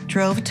off,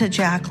 drove to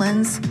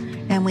Jacqueline's,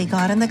 and we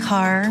got in the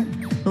car.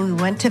 We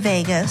went to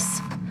Vegas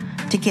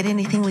to get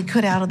anything we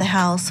could out of the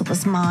house. It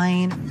was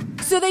mine.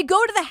 So they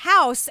go to the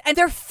house and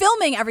they're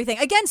filming everything.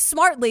 Again,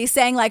 smartly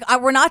saying like,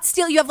 we're not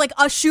stealing. You have like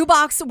a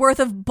shoebox worth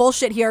of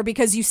bullshit here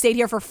because you stayed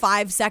here for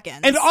 5 seconds.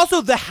 And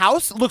also the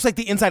house looks like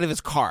the inside of his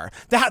car.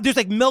 There's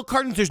like milk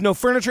cartons. There's no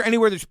furniture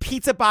anywhere. There's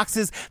pizza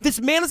boxes. This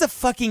man is a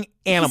fucking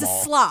animal.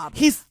 He's a slob.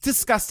 He's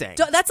disgusting.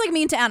 That's like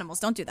mean to animals.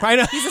 Don't do that. I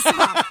know. He's a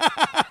slob.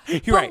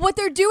 You're right. What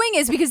they're doing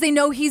is because they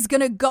know he's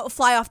going to go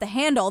fly off the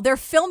handle, they're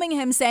filming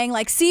him saying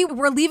like, see,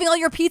 we're leaving all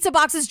your pizza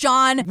boxes,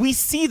 John. We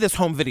see this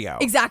home video.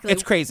 Exactly.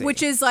 It's crazy.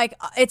 Which is like,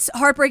 it's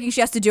heartbreaking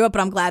she has to do it,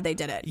 but I'm glad they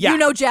did it. Yeah. You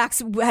know,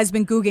 Jax has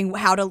been Googling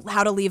how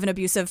to leave an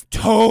abusive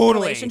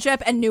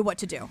relationship and knew what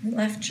to do.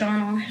 Left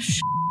John all his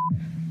shit.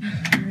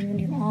 I'm gonna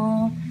do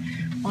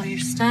all your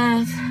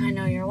stuff. I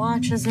know your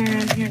watches are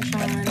in here,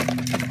 John.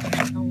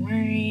 Don't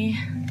worry.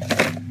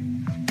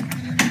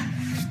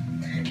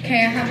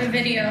 Okay, I have a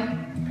video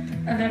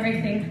of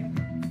everything.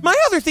 My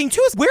other thing,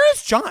 too, is where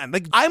is John?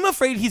 Like, I'm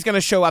afraid he's going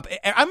to show up.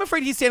 I'm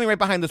afraid he's standing right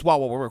behind this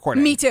wall while we're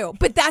recording. Me too.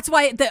 But that's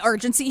why the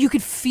urgency, you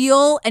could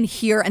feel and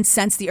hear and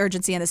sense the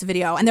urgency in this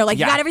video. And they're like,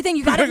 you got everything?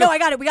 You got it? No, I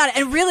got it. We got it.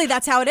 And really,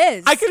 that's how it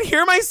is. I could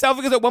hear myself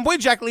because at one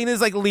point, Jacqueline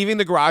is like leaving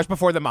the garage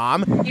before the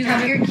mom. You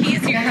have your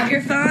keys? You have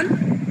your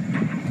phone?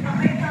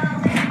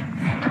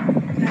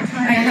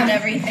 I have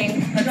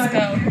everything. Let's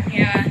go.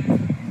 Yeah.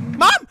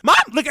 Mom!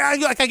 Look,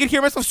 I could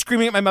hear myself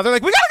screaming at my mother,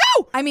 like, we gotta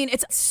go! I mean,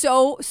 it's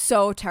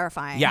so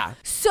terrifying. Yeah.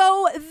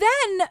 So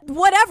then,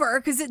 whatever,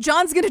 because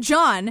John's gonna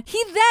John,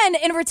 he then,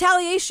 in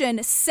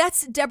retaliation,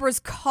 sets Deborah's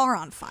car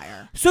on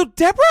fire. So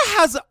Deborah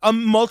has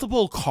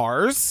multiple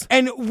cars,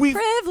 and we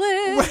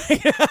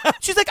Privilege. Right.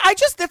 She's like,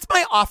 that's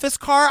my office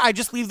car. I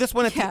just leave this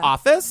one at the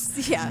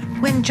office. Yeah.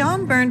 When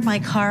John burned my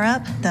car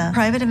up, the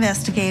private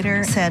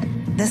investigator said,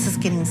 this is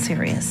getting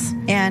serious.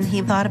 And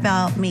he thought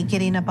about me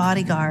getting a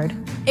bodyguard.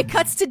 It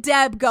cuts to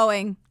Deb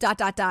going, ...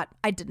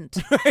 I didn't.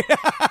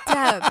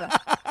 Deb.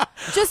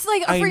 Just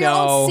like for your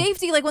own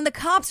safety, like when the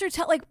cops are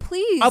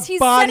please,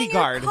 he's bodyguard. setting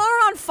your car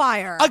on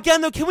fire.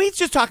 Again, though, can we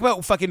just talk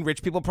about fucking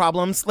rich people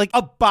problems? Like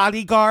a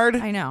bodyguard.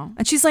 I know.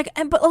 And she's like,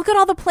 but look at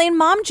all the plain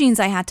mom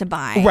jeans I had to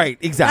buy. Right,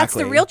 exactly. That's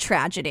the real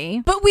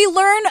tragedy. But we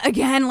learn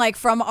again, like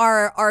from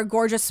our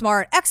gorgeous,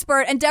 smart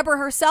expert and Deborah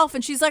herself.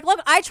 And she's like, look,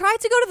 I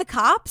tried to go to the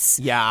cops.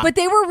 Yeah. But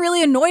they were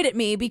really annoyed at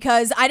me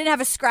because I didn't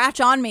have a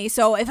scratch on me.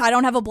 So if I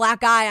don't have a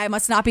black eye, I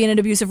must not be in an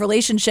abusive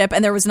relationship.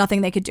 And there was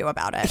nothing they could do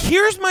about it.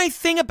 Here's my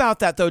thing about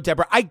that, though,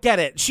 Deborah. I get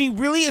it. She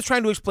really is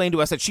trying to explain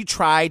to us that she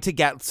tried to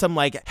get some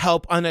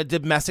help on a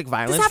domestic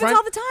violence front. This happens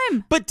all the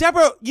time. But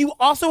Deborah, you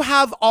also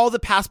have all the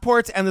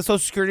passports and the social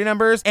security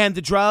numbers and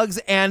the drugs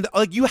and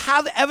you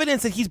have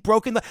evidence that he's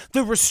broken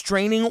the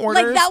restraining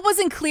orders. Like that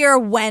wasn't clear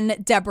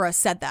when Deborah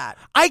said that.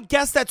 I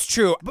guess that's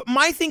true. But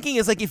my thinking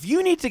is if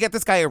you need to get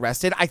this guy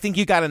arrested, I think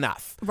you got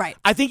enough. Right.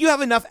 I think you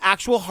have enough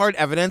actual hard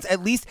evidence,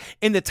 at least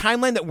in the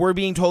timeline that we're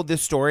being told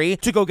this story,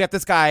 to go get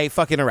this guy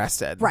fucking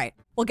arrested. Right.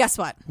 Well, guess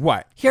what?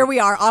 What? Here we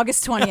are,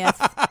 August 20th.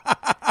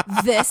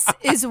 This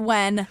is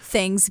when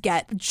things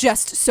get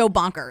just so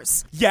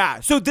bonkers. Yeah.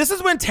 So this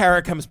is when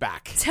Tara comes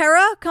back.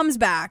 Tara comes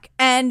back,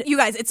 and you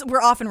guys,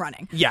 we're off and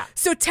running. Yeah.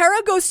 So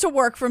Tara goes to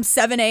work from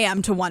 7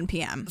 a.m. to 1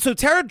 p.m. So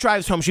Tara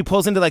drives home. She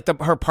pulls into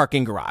her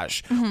parking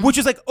garage, which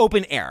is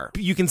open air.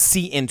 You can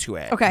see into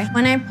it. Okay.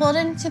 When I pulled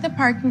into the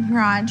parking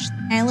garage,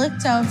 I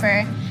looked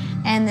over,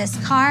 and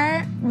this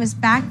car was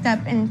backed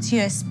up into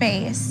a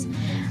space.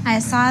 I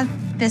saw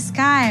this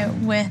guy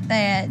with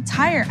a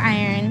tire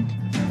iron.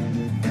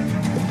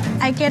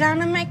 I get out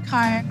of my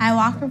car, I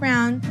walk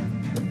around,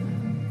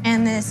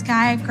 and this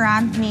guy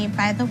grabbed me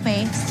by the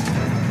waist.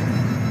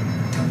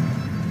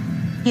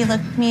 He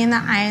looked me in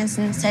the eyes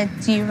and said,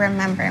 "Do you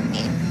remember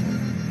me?"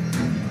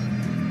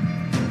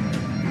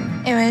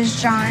 It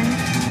was John.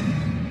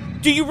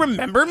 Do you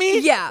remember me?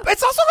 Yeah.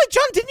 It's also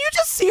John, didn't you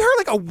just see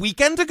her a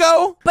weekend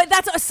ago? But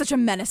that's such a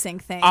menacing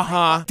thing.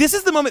 Uh-huh. This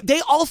is the moment.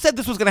 They all said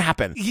this was going to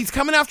happen. He's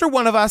coming after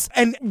one of us.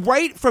 And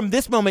right from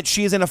this moment,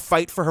 she is in a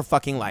fight for her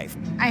fucking life.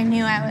 I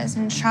knew I was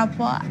in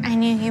trouble. I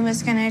knew he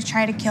was going to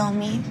try to kill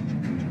me.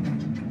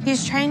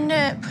 He's trying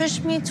to push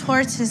me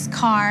towards his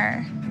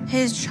car.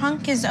 His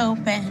trunk is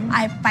open.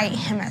 I fight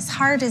him as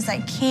hard as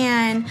I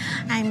can.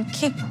 I'm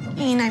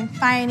kicking, I'm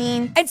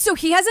fighting. And so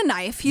he has a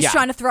knife. He's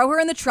trying to throw her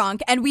in the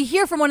trunk. And we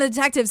hear from one of the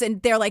detectives,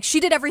 and they're like, she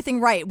did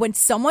everything right. When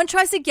someone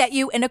tries to get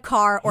you in a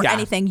car or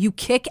anything, you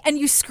kick and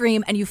you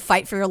scream and you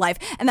fight for your life.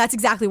 And that's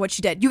exactly what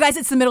she did. You guys,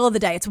 it's the middle of the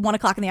day. It's 1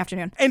 o'clock in the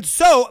afternoon. And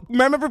so,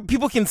 remember,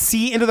 people can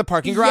see into the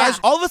parking garage?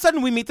 All of a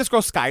sudden, we meet this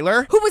girl,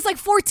 Skylar. Who was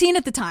 14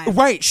 at the time.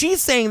 Right.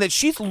 She's saying that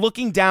she's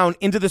looking down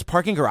into this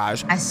parking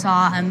garage. I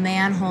saw a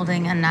man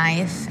holding a knife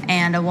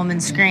and a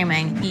woman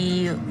screaming.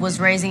 He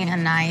was raising a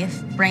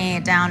knife, bringing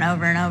it down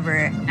over and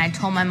over. I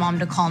told my mom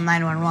to call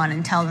 911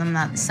 and tell them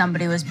that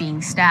somebody was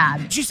being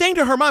stabbed. She's saying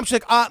to her mom,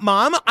 she's like,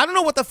 Mom, I don't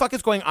know what the fuck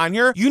is going on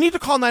here. You need to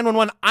call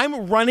 911.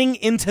 I'm running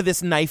into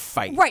this knife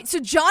fight. Right. So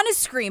John is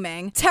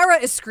screaming.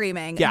 Tara is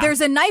screaming. Yeah.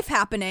 There's a knife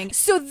happening.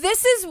 So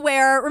this is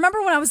where,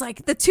 remember when I was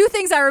the two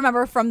things I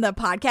remember from the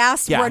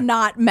podcast were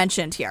not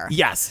mentioned here.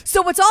 Yes.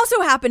 So what's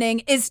also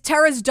happening is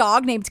Tara's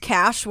dog named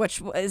Cash,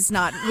 which is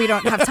not, we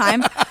don't have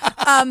time,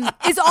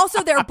 is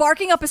also there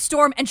barking up a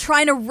storm and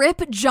trying to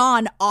rip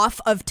John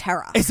off of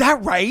Tara. Is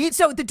that right?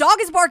 So the dog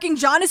is barking,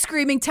 John is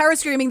screaming,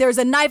 Tara's screaming, there's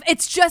a knife.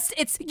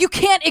 You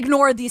can't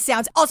ignore these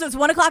sounds. Also, it's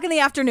 1 o'clock in the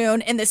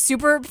afternoon in this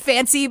super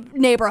fancy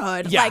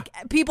neighborhood. Yeah.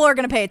 People are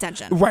going to pay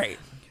attention. Right.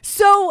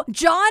 So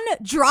John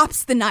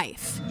drops the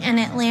knife. And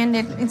it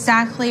landed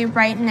exactly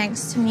right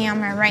next to me on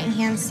my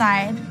right-hand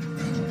side.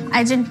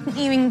 I didn't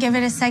even give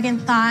it a second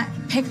thought,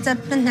 picked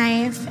up the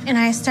knife, and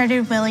I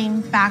started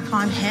wheeling back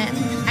on him.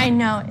 I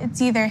know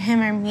it's either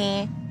him or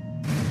me.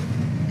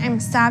 I'm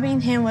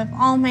stabbing him with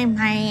all my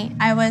might.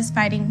 I was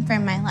fighting for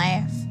my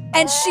life.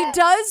 And she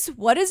does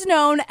what is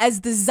known as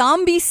the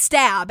zombie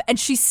stab, and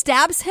she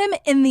stabs him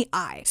in the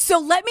eye.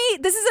 So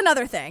this is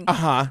another thing.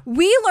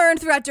 We learned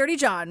throughout Dirty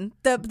John,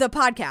 the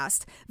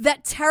podcast,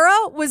 that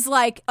Tara was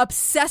like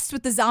obsessed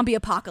with the zombie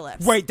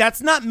apocalypse. Right, that's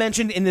not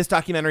mentioned in this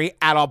documentary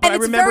at all, but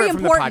and I remember it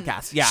from important. the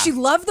podcast. Yeah. She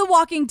loved The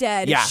Walking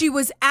Dead. Yeah. She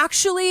was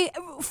actually,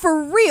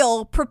 for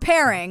real,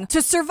 preparing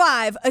to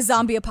survive a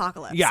zombie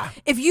apocalypse. Yeah.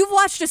 If you've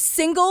watched a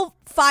single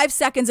 5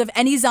 seconds of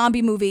any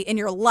zombie movie in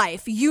your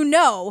life, you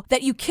know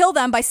that you kill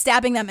them by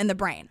stabbing them in the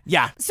brain.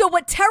 Yeah. So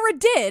what Tara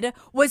did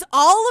was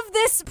all of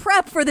this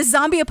prep for the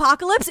zombie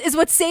apocalypse is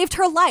what saved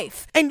her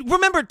life. And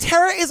remember,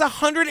 Tara is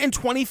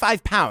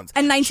 125 pounds.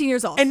 And 19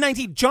 years old. And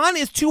 19. John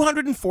is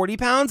 240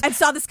 pounds. And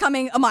saw this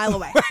coming a mile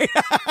away.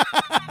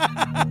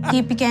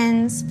 He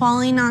begins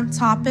falling on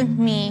top of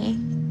me,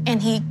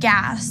 and he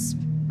gasped.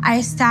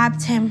 I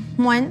stabbed him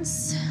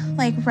once,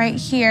 like right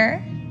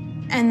here,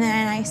 and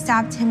then I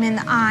stabbed him in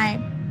the eye.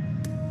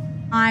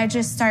 I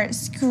just start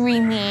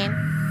screaming.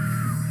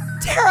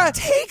 Tara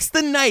takes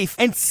the knife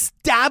and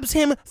stabs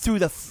him through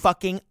the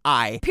fucking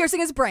eye. Piercing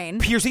his brain.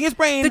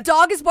 The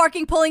dog is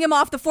barking, pulling him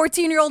off. The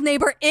 14-year-old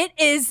neighbor, it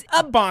is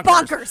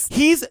bonkers.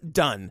 He's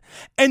done.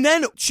 And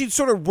then she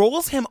sort of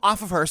rolls him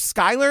off of her.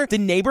 Skylar, the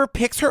neighbor,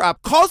 picks her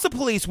up, calls the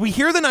police. We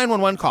hear the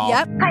 911 call.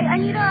 Yep. Hi, I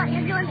need an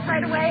ambulance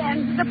right away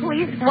and the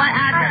police. What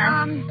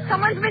happened?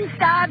 Someone's been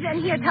stabbed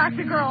and he attacked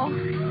a girl.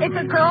 It's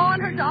a girl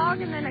and her dog,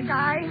 and then a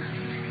guy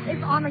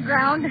is on the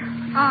ground.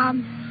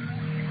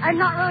 I'm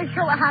not really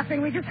sure what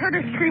happened. We just heard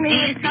her screaming. Do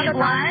you see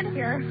blood?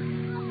 Here.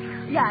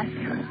 Yes.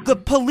 The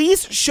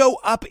police show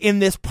up in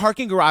this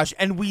parking garage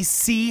and we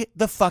see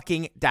the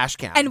fucking dash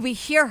cam. And we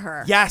hear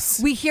her.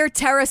 Yes. We hear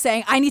Tara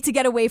saying, I need to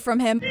get away from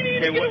him. What's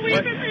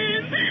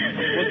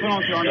going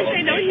on, John?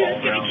 I know he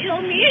was going to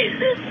kill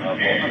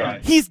me.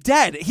 He's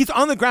dead. He's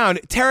on the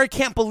ground. Tara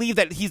can't believe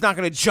that he's not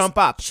going to jump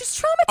up.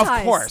 She's traumatized.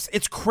 Of course.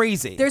 It's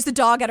crazy. There's the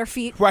dog at her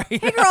feet. Right.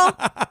 Hey, girl.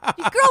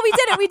 Girl,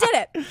 we did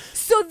it.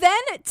 So then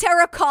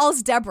Tara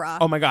calls Deborah.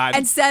 Oh, my God.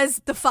 And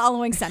says the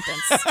following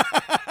sentence.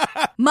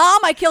 Mom,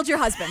 I killed your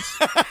husband.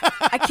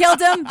 I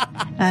killed him.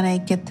 And I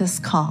get this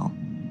call.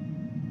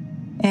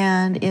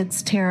 And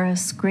it's Tara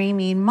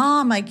screaming,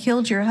 Mom, I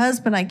killed your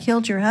husband. I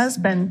killed your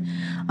husband.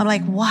 I'm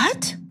like,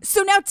 what?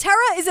 So now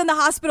Tara is in the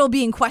hospital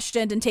being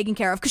questioned and taken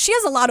care of because she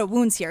has a lot of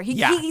wounds here.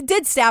 He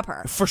did stab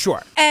her. For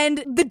sure.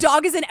 And the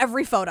dog is in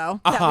every photo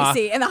that we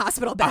see in the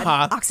hospital bed.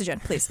 Oxygen,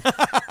 please.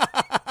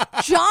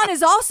 John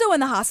is also in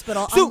the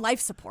hospital on life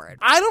support.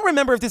 I don't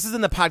remember if this is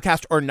in the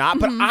podcast or not,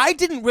 but I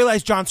didn't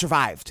realize John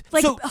survived.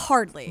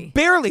 Hardly.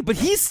 Barely, but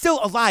he's still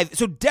alive.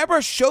 So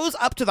Deborah shows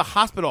up to the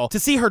hospital to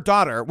see her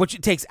daughter, which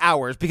it takes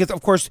hours because,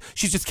 of course,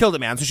 she's just killed a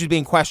man, so she's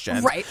being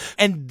questioned. Right.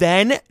 And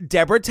then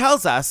Deborah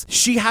tells us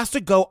she has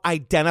to go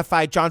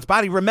identify John's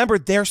body. Remember,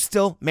 they're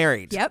still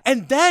married. Yep.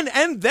 And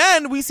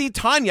then we see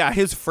Tanya,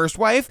 his first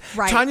wife.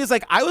 Right. Tanya's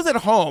like, I was at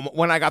home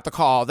when I got the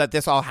call that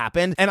this all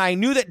happened, and I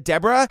knew that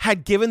Deborah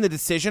had given the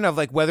decision of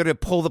like whether to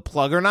pull the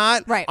plug or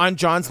not on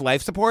John's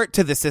life support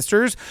to the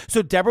sisters.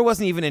 So Deborah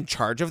wasn't even in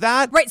charge of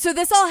that. Right. So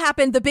this all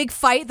happened. The big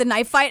fight, the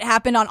knife fight,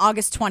 happened on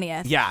August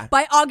 20th. Yeah.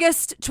 By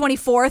August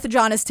 24th,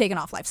 John is taken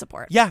off life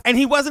support. Yeah. And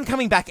he wasn't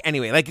coming back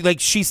anyway. Like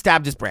she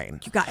stabbed his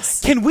brain. You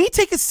guys. Can we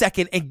take a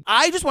second and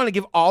I just want to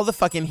give all the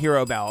fucking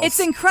hero bells. It's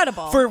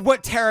incredible. For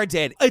what Tara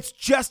did. It's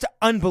just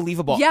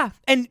unbelievable. Yeah.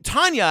 And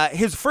Tanya,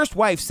 his first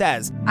wife,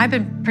 says, I've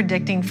been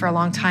predicting for a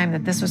long time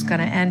that this was going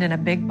to end in a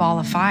big ball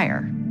of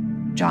fire.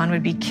 John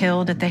would be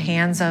killed at the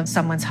hands of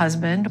someone's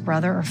husband,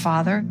 brother, or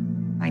father.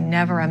 I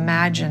never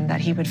imagined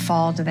that he would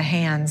fall to the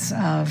hands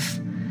of,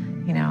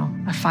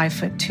 a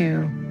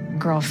 5'2"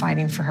 girl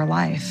fighting for her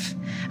life.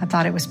 I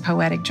thought it was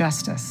poetic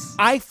justice.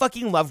 I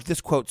fucking loved this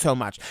quote so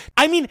much.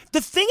 I mean,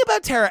 the thing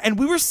about Tara, and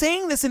we were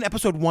saying this in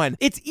episode 1,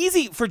 it's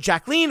easy for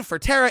Jacqueline, for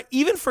Tara,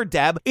 even for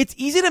Deb, it's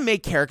easy to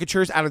make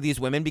caricatures out of these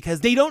women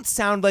because they don't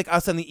sound like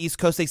us on the East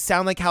Coast. They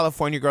sound like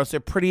California girls. They're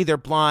pretty, they're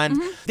blonde.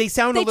 They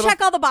sound a little... They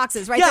check all the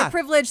boxes, right? Yeah. They're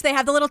privileged. They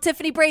have the little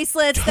Tiffany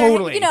bracelets.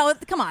 Totally.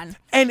 Come on.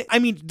 And I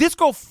mean, this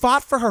girl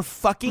fought for her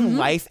fucking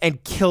life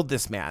and killed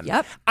this man.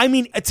 Yep. I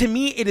mean, to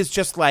me, it is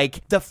just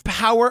like the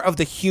power of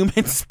the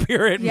human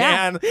spirit,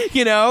 man.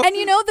 And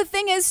the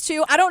thing is,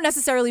 too, I don't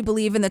necessarily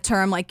believe in the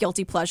term like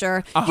guilty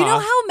pleasure. You know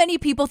how many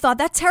people thought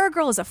that Tara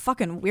girl is a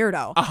fucking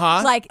weirdo?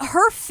 Like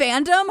her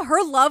fandom,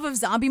 her love of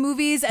zombie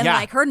movies, and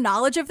like her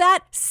knowledge of that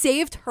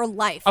saved her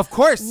life. Of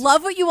course.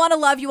 Love what you want to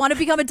love. You want to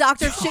become a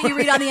doctor of shit you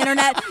read on the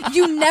internet.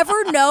 You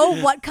never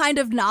know what kind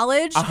of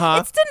knowledge.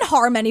 It didn't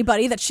harm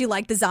anybody that she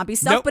liked the zombie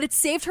stuff, but it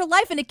saved her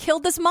life and it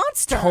killed this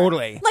monster.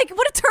 Totally. Like,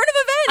 what a turn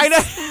of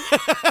events.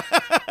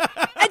 I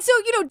know. And And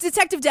so,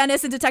 Detective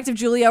Dennis and Detective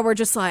Julia were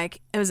just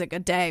like, it was a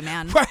good day,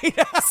 man. Right.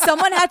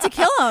 Someone had to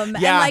kill him.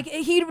 Yeah. And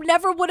he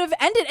never would have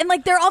ended. And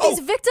there are all these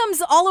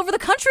victims all over the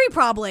country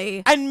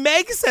probably. And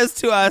Meg says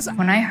to us,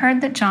 When I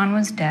heard that John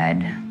was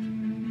dead,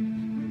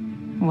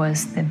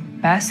 was the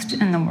best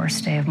and the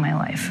worst day of my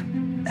life.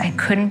 I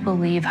couldn't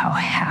believe how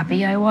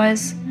happy I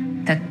was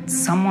that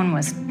someone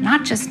was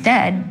not just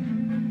dead,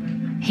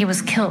 he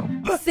was killed.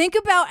 Think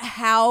about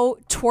how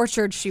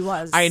tortured she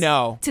was. I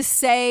know. To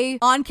say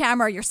on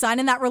camera, you're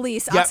signing that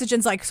release. Yep.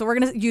 Oxygen's like, so we're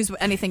going to use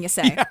anything you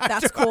say. Yeah,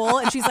 that's cool.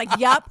 And she's like,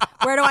 yep,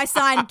 where do I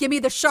sign? Give me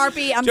the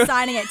Sharpie. I'm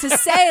signing it. To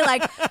say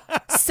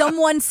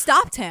someone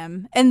stopped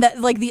him in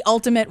the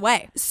ultimate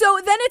way. So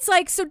then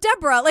it's so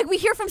Deborah, we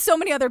hear from so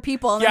many other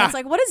people. And then it's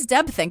what does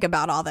Deb think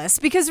about all this?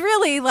 Because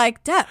really,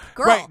 Deb,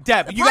 girl, right,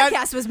 Deb, the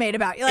podcast was made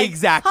about you.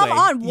 Exactly. Come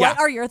on, what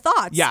are your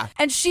thoughts? Yeah.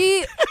 And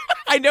she...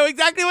 I know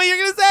exactly what you're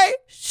going to say.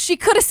 She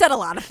could have said a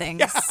lot of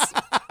things.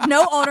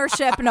 No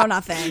ownership, no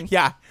nothing.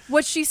 Yeah.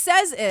 What she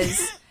says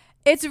is,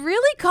 it's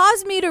really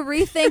caused me to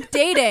rethink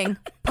dating.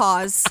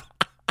 Pause.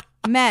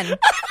 Men.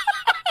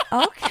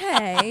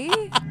 Okay.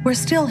 We're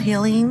still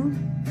healing,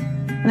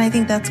 and I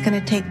think that's going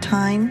to take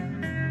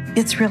time.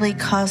 It's really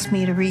caused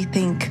me to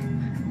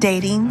rethink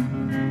dating.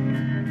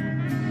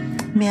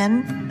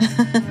 Men.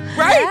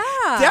 Right.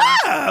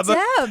 Yeah.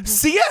 Deb.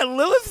 See ya at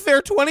Lilith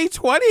Fair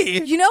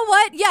 2020. You know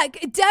what? Yeah,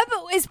 Deb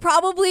is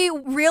probably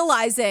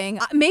realizing,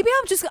 maybe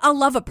I'll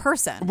love a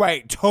person.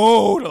 Right,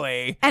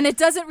 totally. And it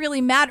doesn't really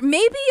matter.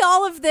 Maybe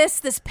all of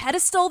this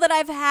pedestal that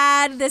I've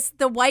had,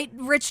 the white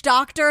rich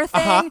doctor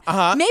thing, maybe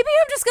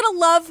I'm just going to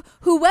love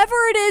whoever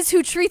it is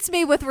who treats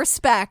me with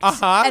respect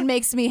and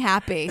makes me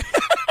happy.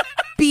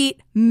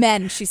 Beat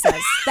men, she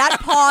says. That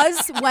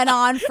pause went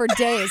on for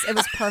days. It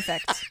was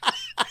perfect.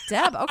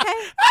 Deb, okay.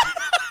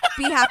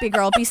 Be happy,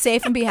 girl. Be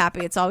safe and be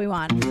happy. It's all we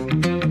want.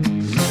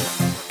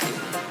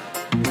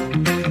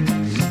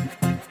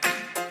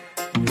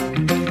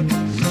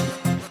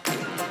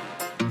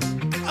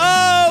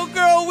 Oh,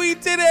 girl, we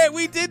did it.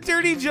 We did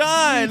Dirty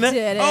John. We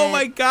did it. Oh,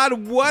 my God.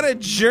 What a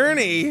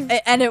journey.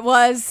 And it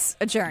was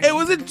a journey. It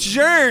was a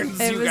journs,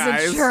 you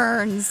guys. It was a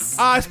journs.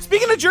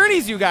 Speaking of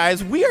journeys, you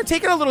guys, we are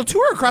taking a little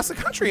tour across the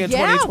country in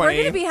 2020. Yeah, we're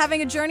going to be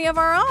having a journey of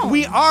our own.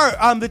 We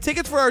are. The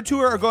tickets for our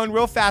tour are going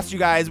real fast, you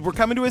guys. We're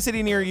coming to a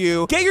city near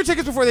you. Get your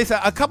tickets before they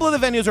sell. A couple of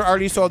the venues are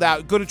already sold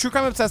out. Go to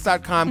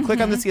truecrimeobsessed.com.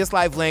 Click on the CS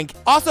Live link.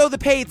 Also, the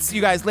Pates,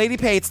 you guys. Lady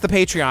Pates, the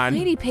Patreon.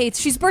 Lady Pates.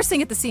 She's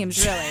bursting at the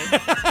seams,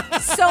 really.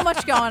 So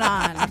much going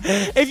on.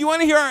 If you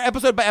want to hear our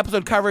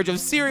episode-by-episode coverage of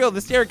Serial,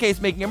 The Staircase,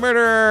 Making a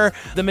Murderer,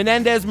 The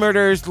Menendez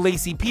Murders,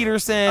 Lacey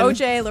Peterson.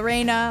 OJ,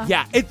 Lorena.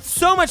 Yeah, it's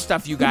so much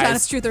stuff, you guys.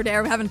 Honest Truth or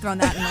Dare. We haven't thrown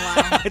that in a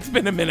while. It's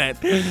been a minute.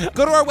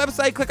 Go to our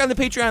website, click on the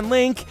Patreon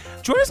link.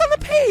 Join us on the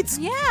Pates.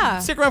 Yeah.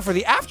 Stick around for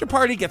the after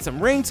party, get some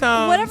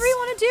ringtones. Whatever you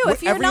want to do.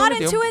 If you're not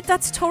into it,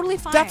 that's totally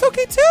fine. That's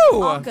okay, too.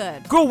 All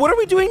good. Girl, what are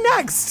we doing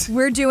next?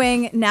 We're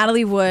doing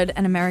Natalie Wood,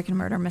 an American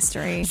Murder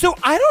Mystery. So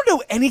I don't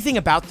know anything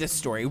about this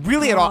story,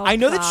 really at all. I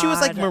know that she was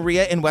like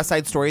Maria in West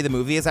Side Story, the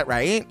movie. Is that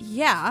right?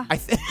 Yeah.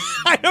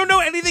 I don't know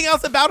anything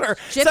else about her.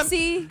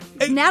 Gypsy.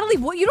 Natalie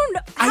Wood. You don't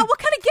know. What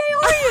kind of gay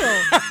are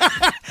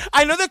you?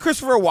 I know that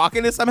Christopher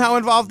Walken is somehow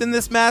involved in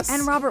this mess.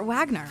 And Robert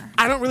Wagner.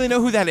 I don't really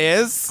know who that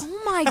is.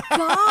 Oh my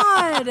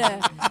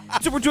God.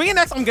 So we're doing it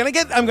next. I'm gonna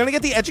get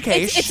the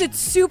education. It's a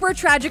super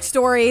tragic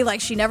story.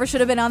 She never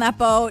should have been on that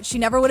boat. She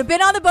never would have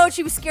been on the boat.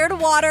 She was scared of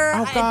water.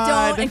 Oh,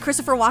 God. And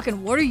Christopher Walken,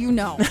 what do you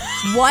know?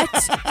 What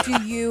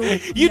do you know?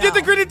 You did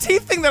the gritted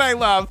teeth thing that I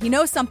love. You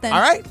know something.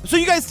 All right. So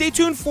you guys stay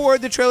tuned for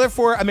the trailer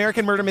for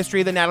American Murder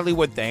Mystery, the Natalie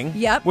Wood thing.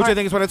 Yep. Which I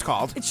think is what it's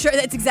called. Sure,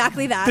 that's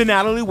exactly that. The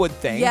Natalie Wood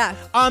thing. Yeah.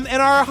 And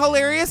our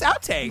hilarious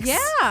outtakes.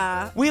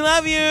 Yeah. We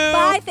love you.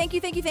 Bye. Thank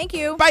you, thank you, thank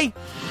you. Bye.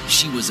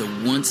 She was a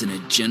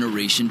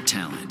once-in-a-generation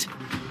talent.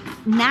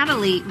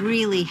 Natalie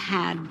really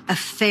had a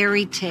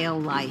fairy tale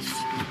life.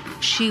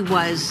 She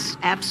was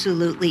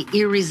absolutely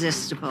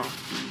irresistible.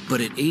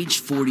 But at age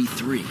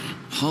 43,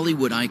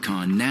 Hollywood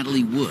icon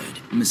Natalie Wood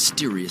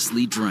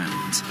mysteriously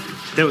drowns.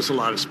 There was a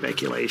lot of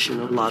speculation,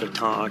 a lot of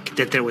talk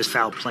that there was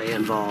foul play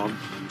involved.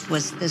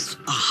 Was this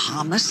a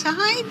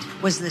homicide?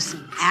 Was this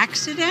an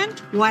accident?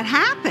 What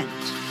happened?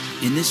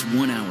 In this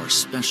 1-hour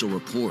special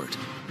report,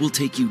 we'll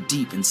take you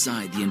deep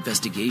inside the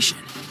investigation.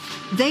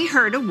 They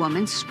heard a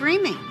woman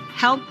screaming,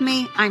 "Help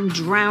me, I'm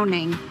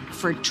drowning,"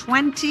 for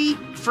 20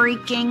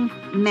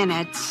 freaking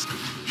minutes.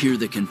 Hear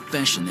the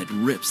confession that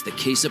rips the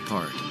case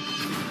apart.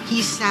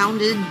 He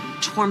sounded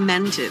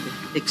tormented,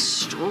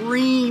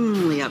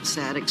 extremely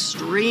upset,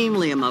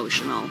 extremely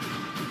emotional.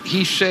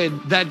 He said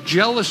that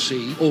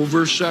jealousy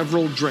over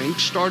several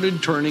drinks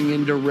started turning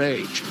into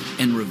rage.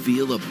 And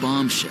reveal a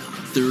bombshell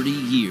 30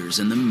 years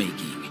in the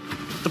making.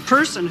 The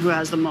person who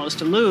has the most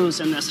to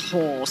lose in this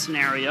whole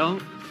scenario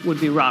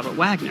would be Robert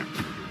Wagner.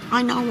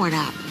 I know what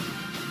happened.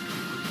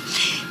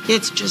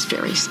 It's just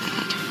very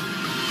sad.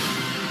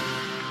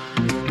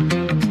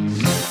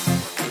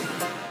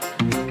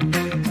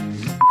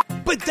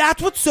 But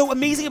that's what's so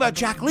amazing about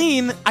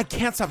Jacqueline. I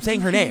can't stop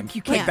saying her name.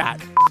 You can't. Like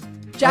that.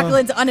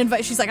 Jacqueline's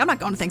uninvited. She's like, I'm not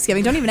going to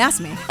Thanksgiving. Don't even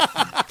ask me.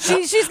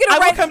 She's going to I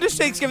write will come to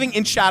Thanksgiving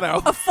in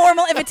shadow. a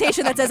formal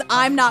invitation that says,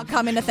 I'm not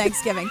coming to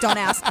Thanksgiving. Don't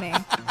ask me.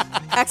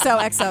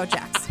 XOXO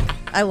Jax.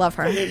 I love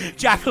her.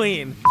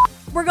 Jacqueline.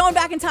 We're going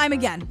back in time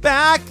again.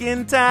 Back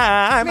in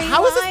time. Rewind.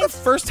 How is this the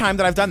first time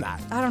that I've done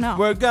that? I don't know.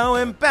 We're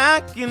going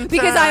back in time.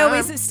 Because I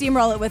always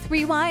steamroll it with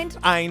rewind.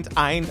 Eind. what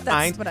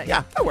I do.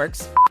 Yeah, that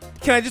works.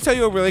 Can I just tell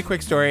you a really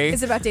quick story?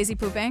 Is it about Daisy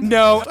pooping?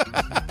 No.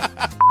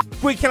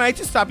 Wait, can I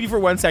just stop you for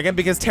 1 second?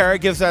 Because Tara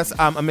gives us a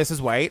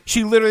Mrs. White.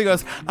 She literally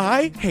goes,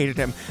 I hated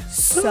him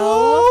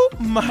so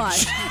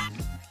much.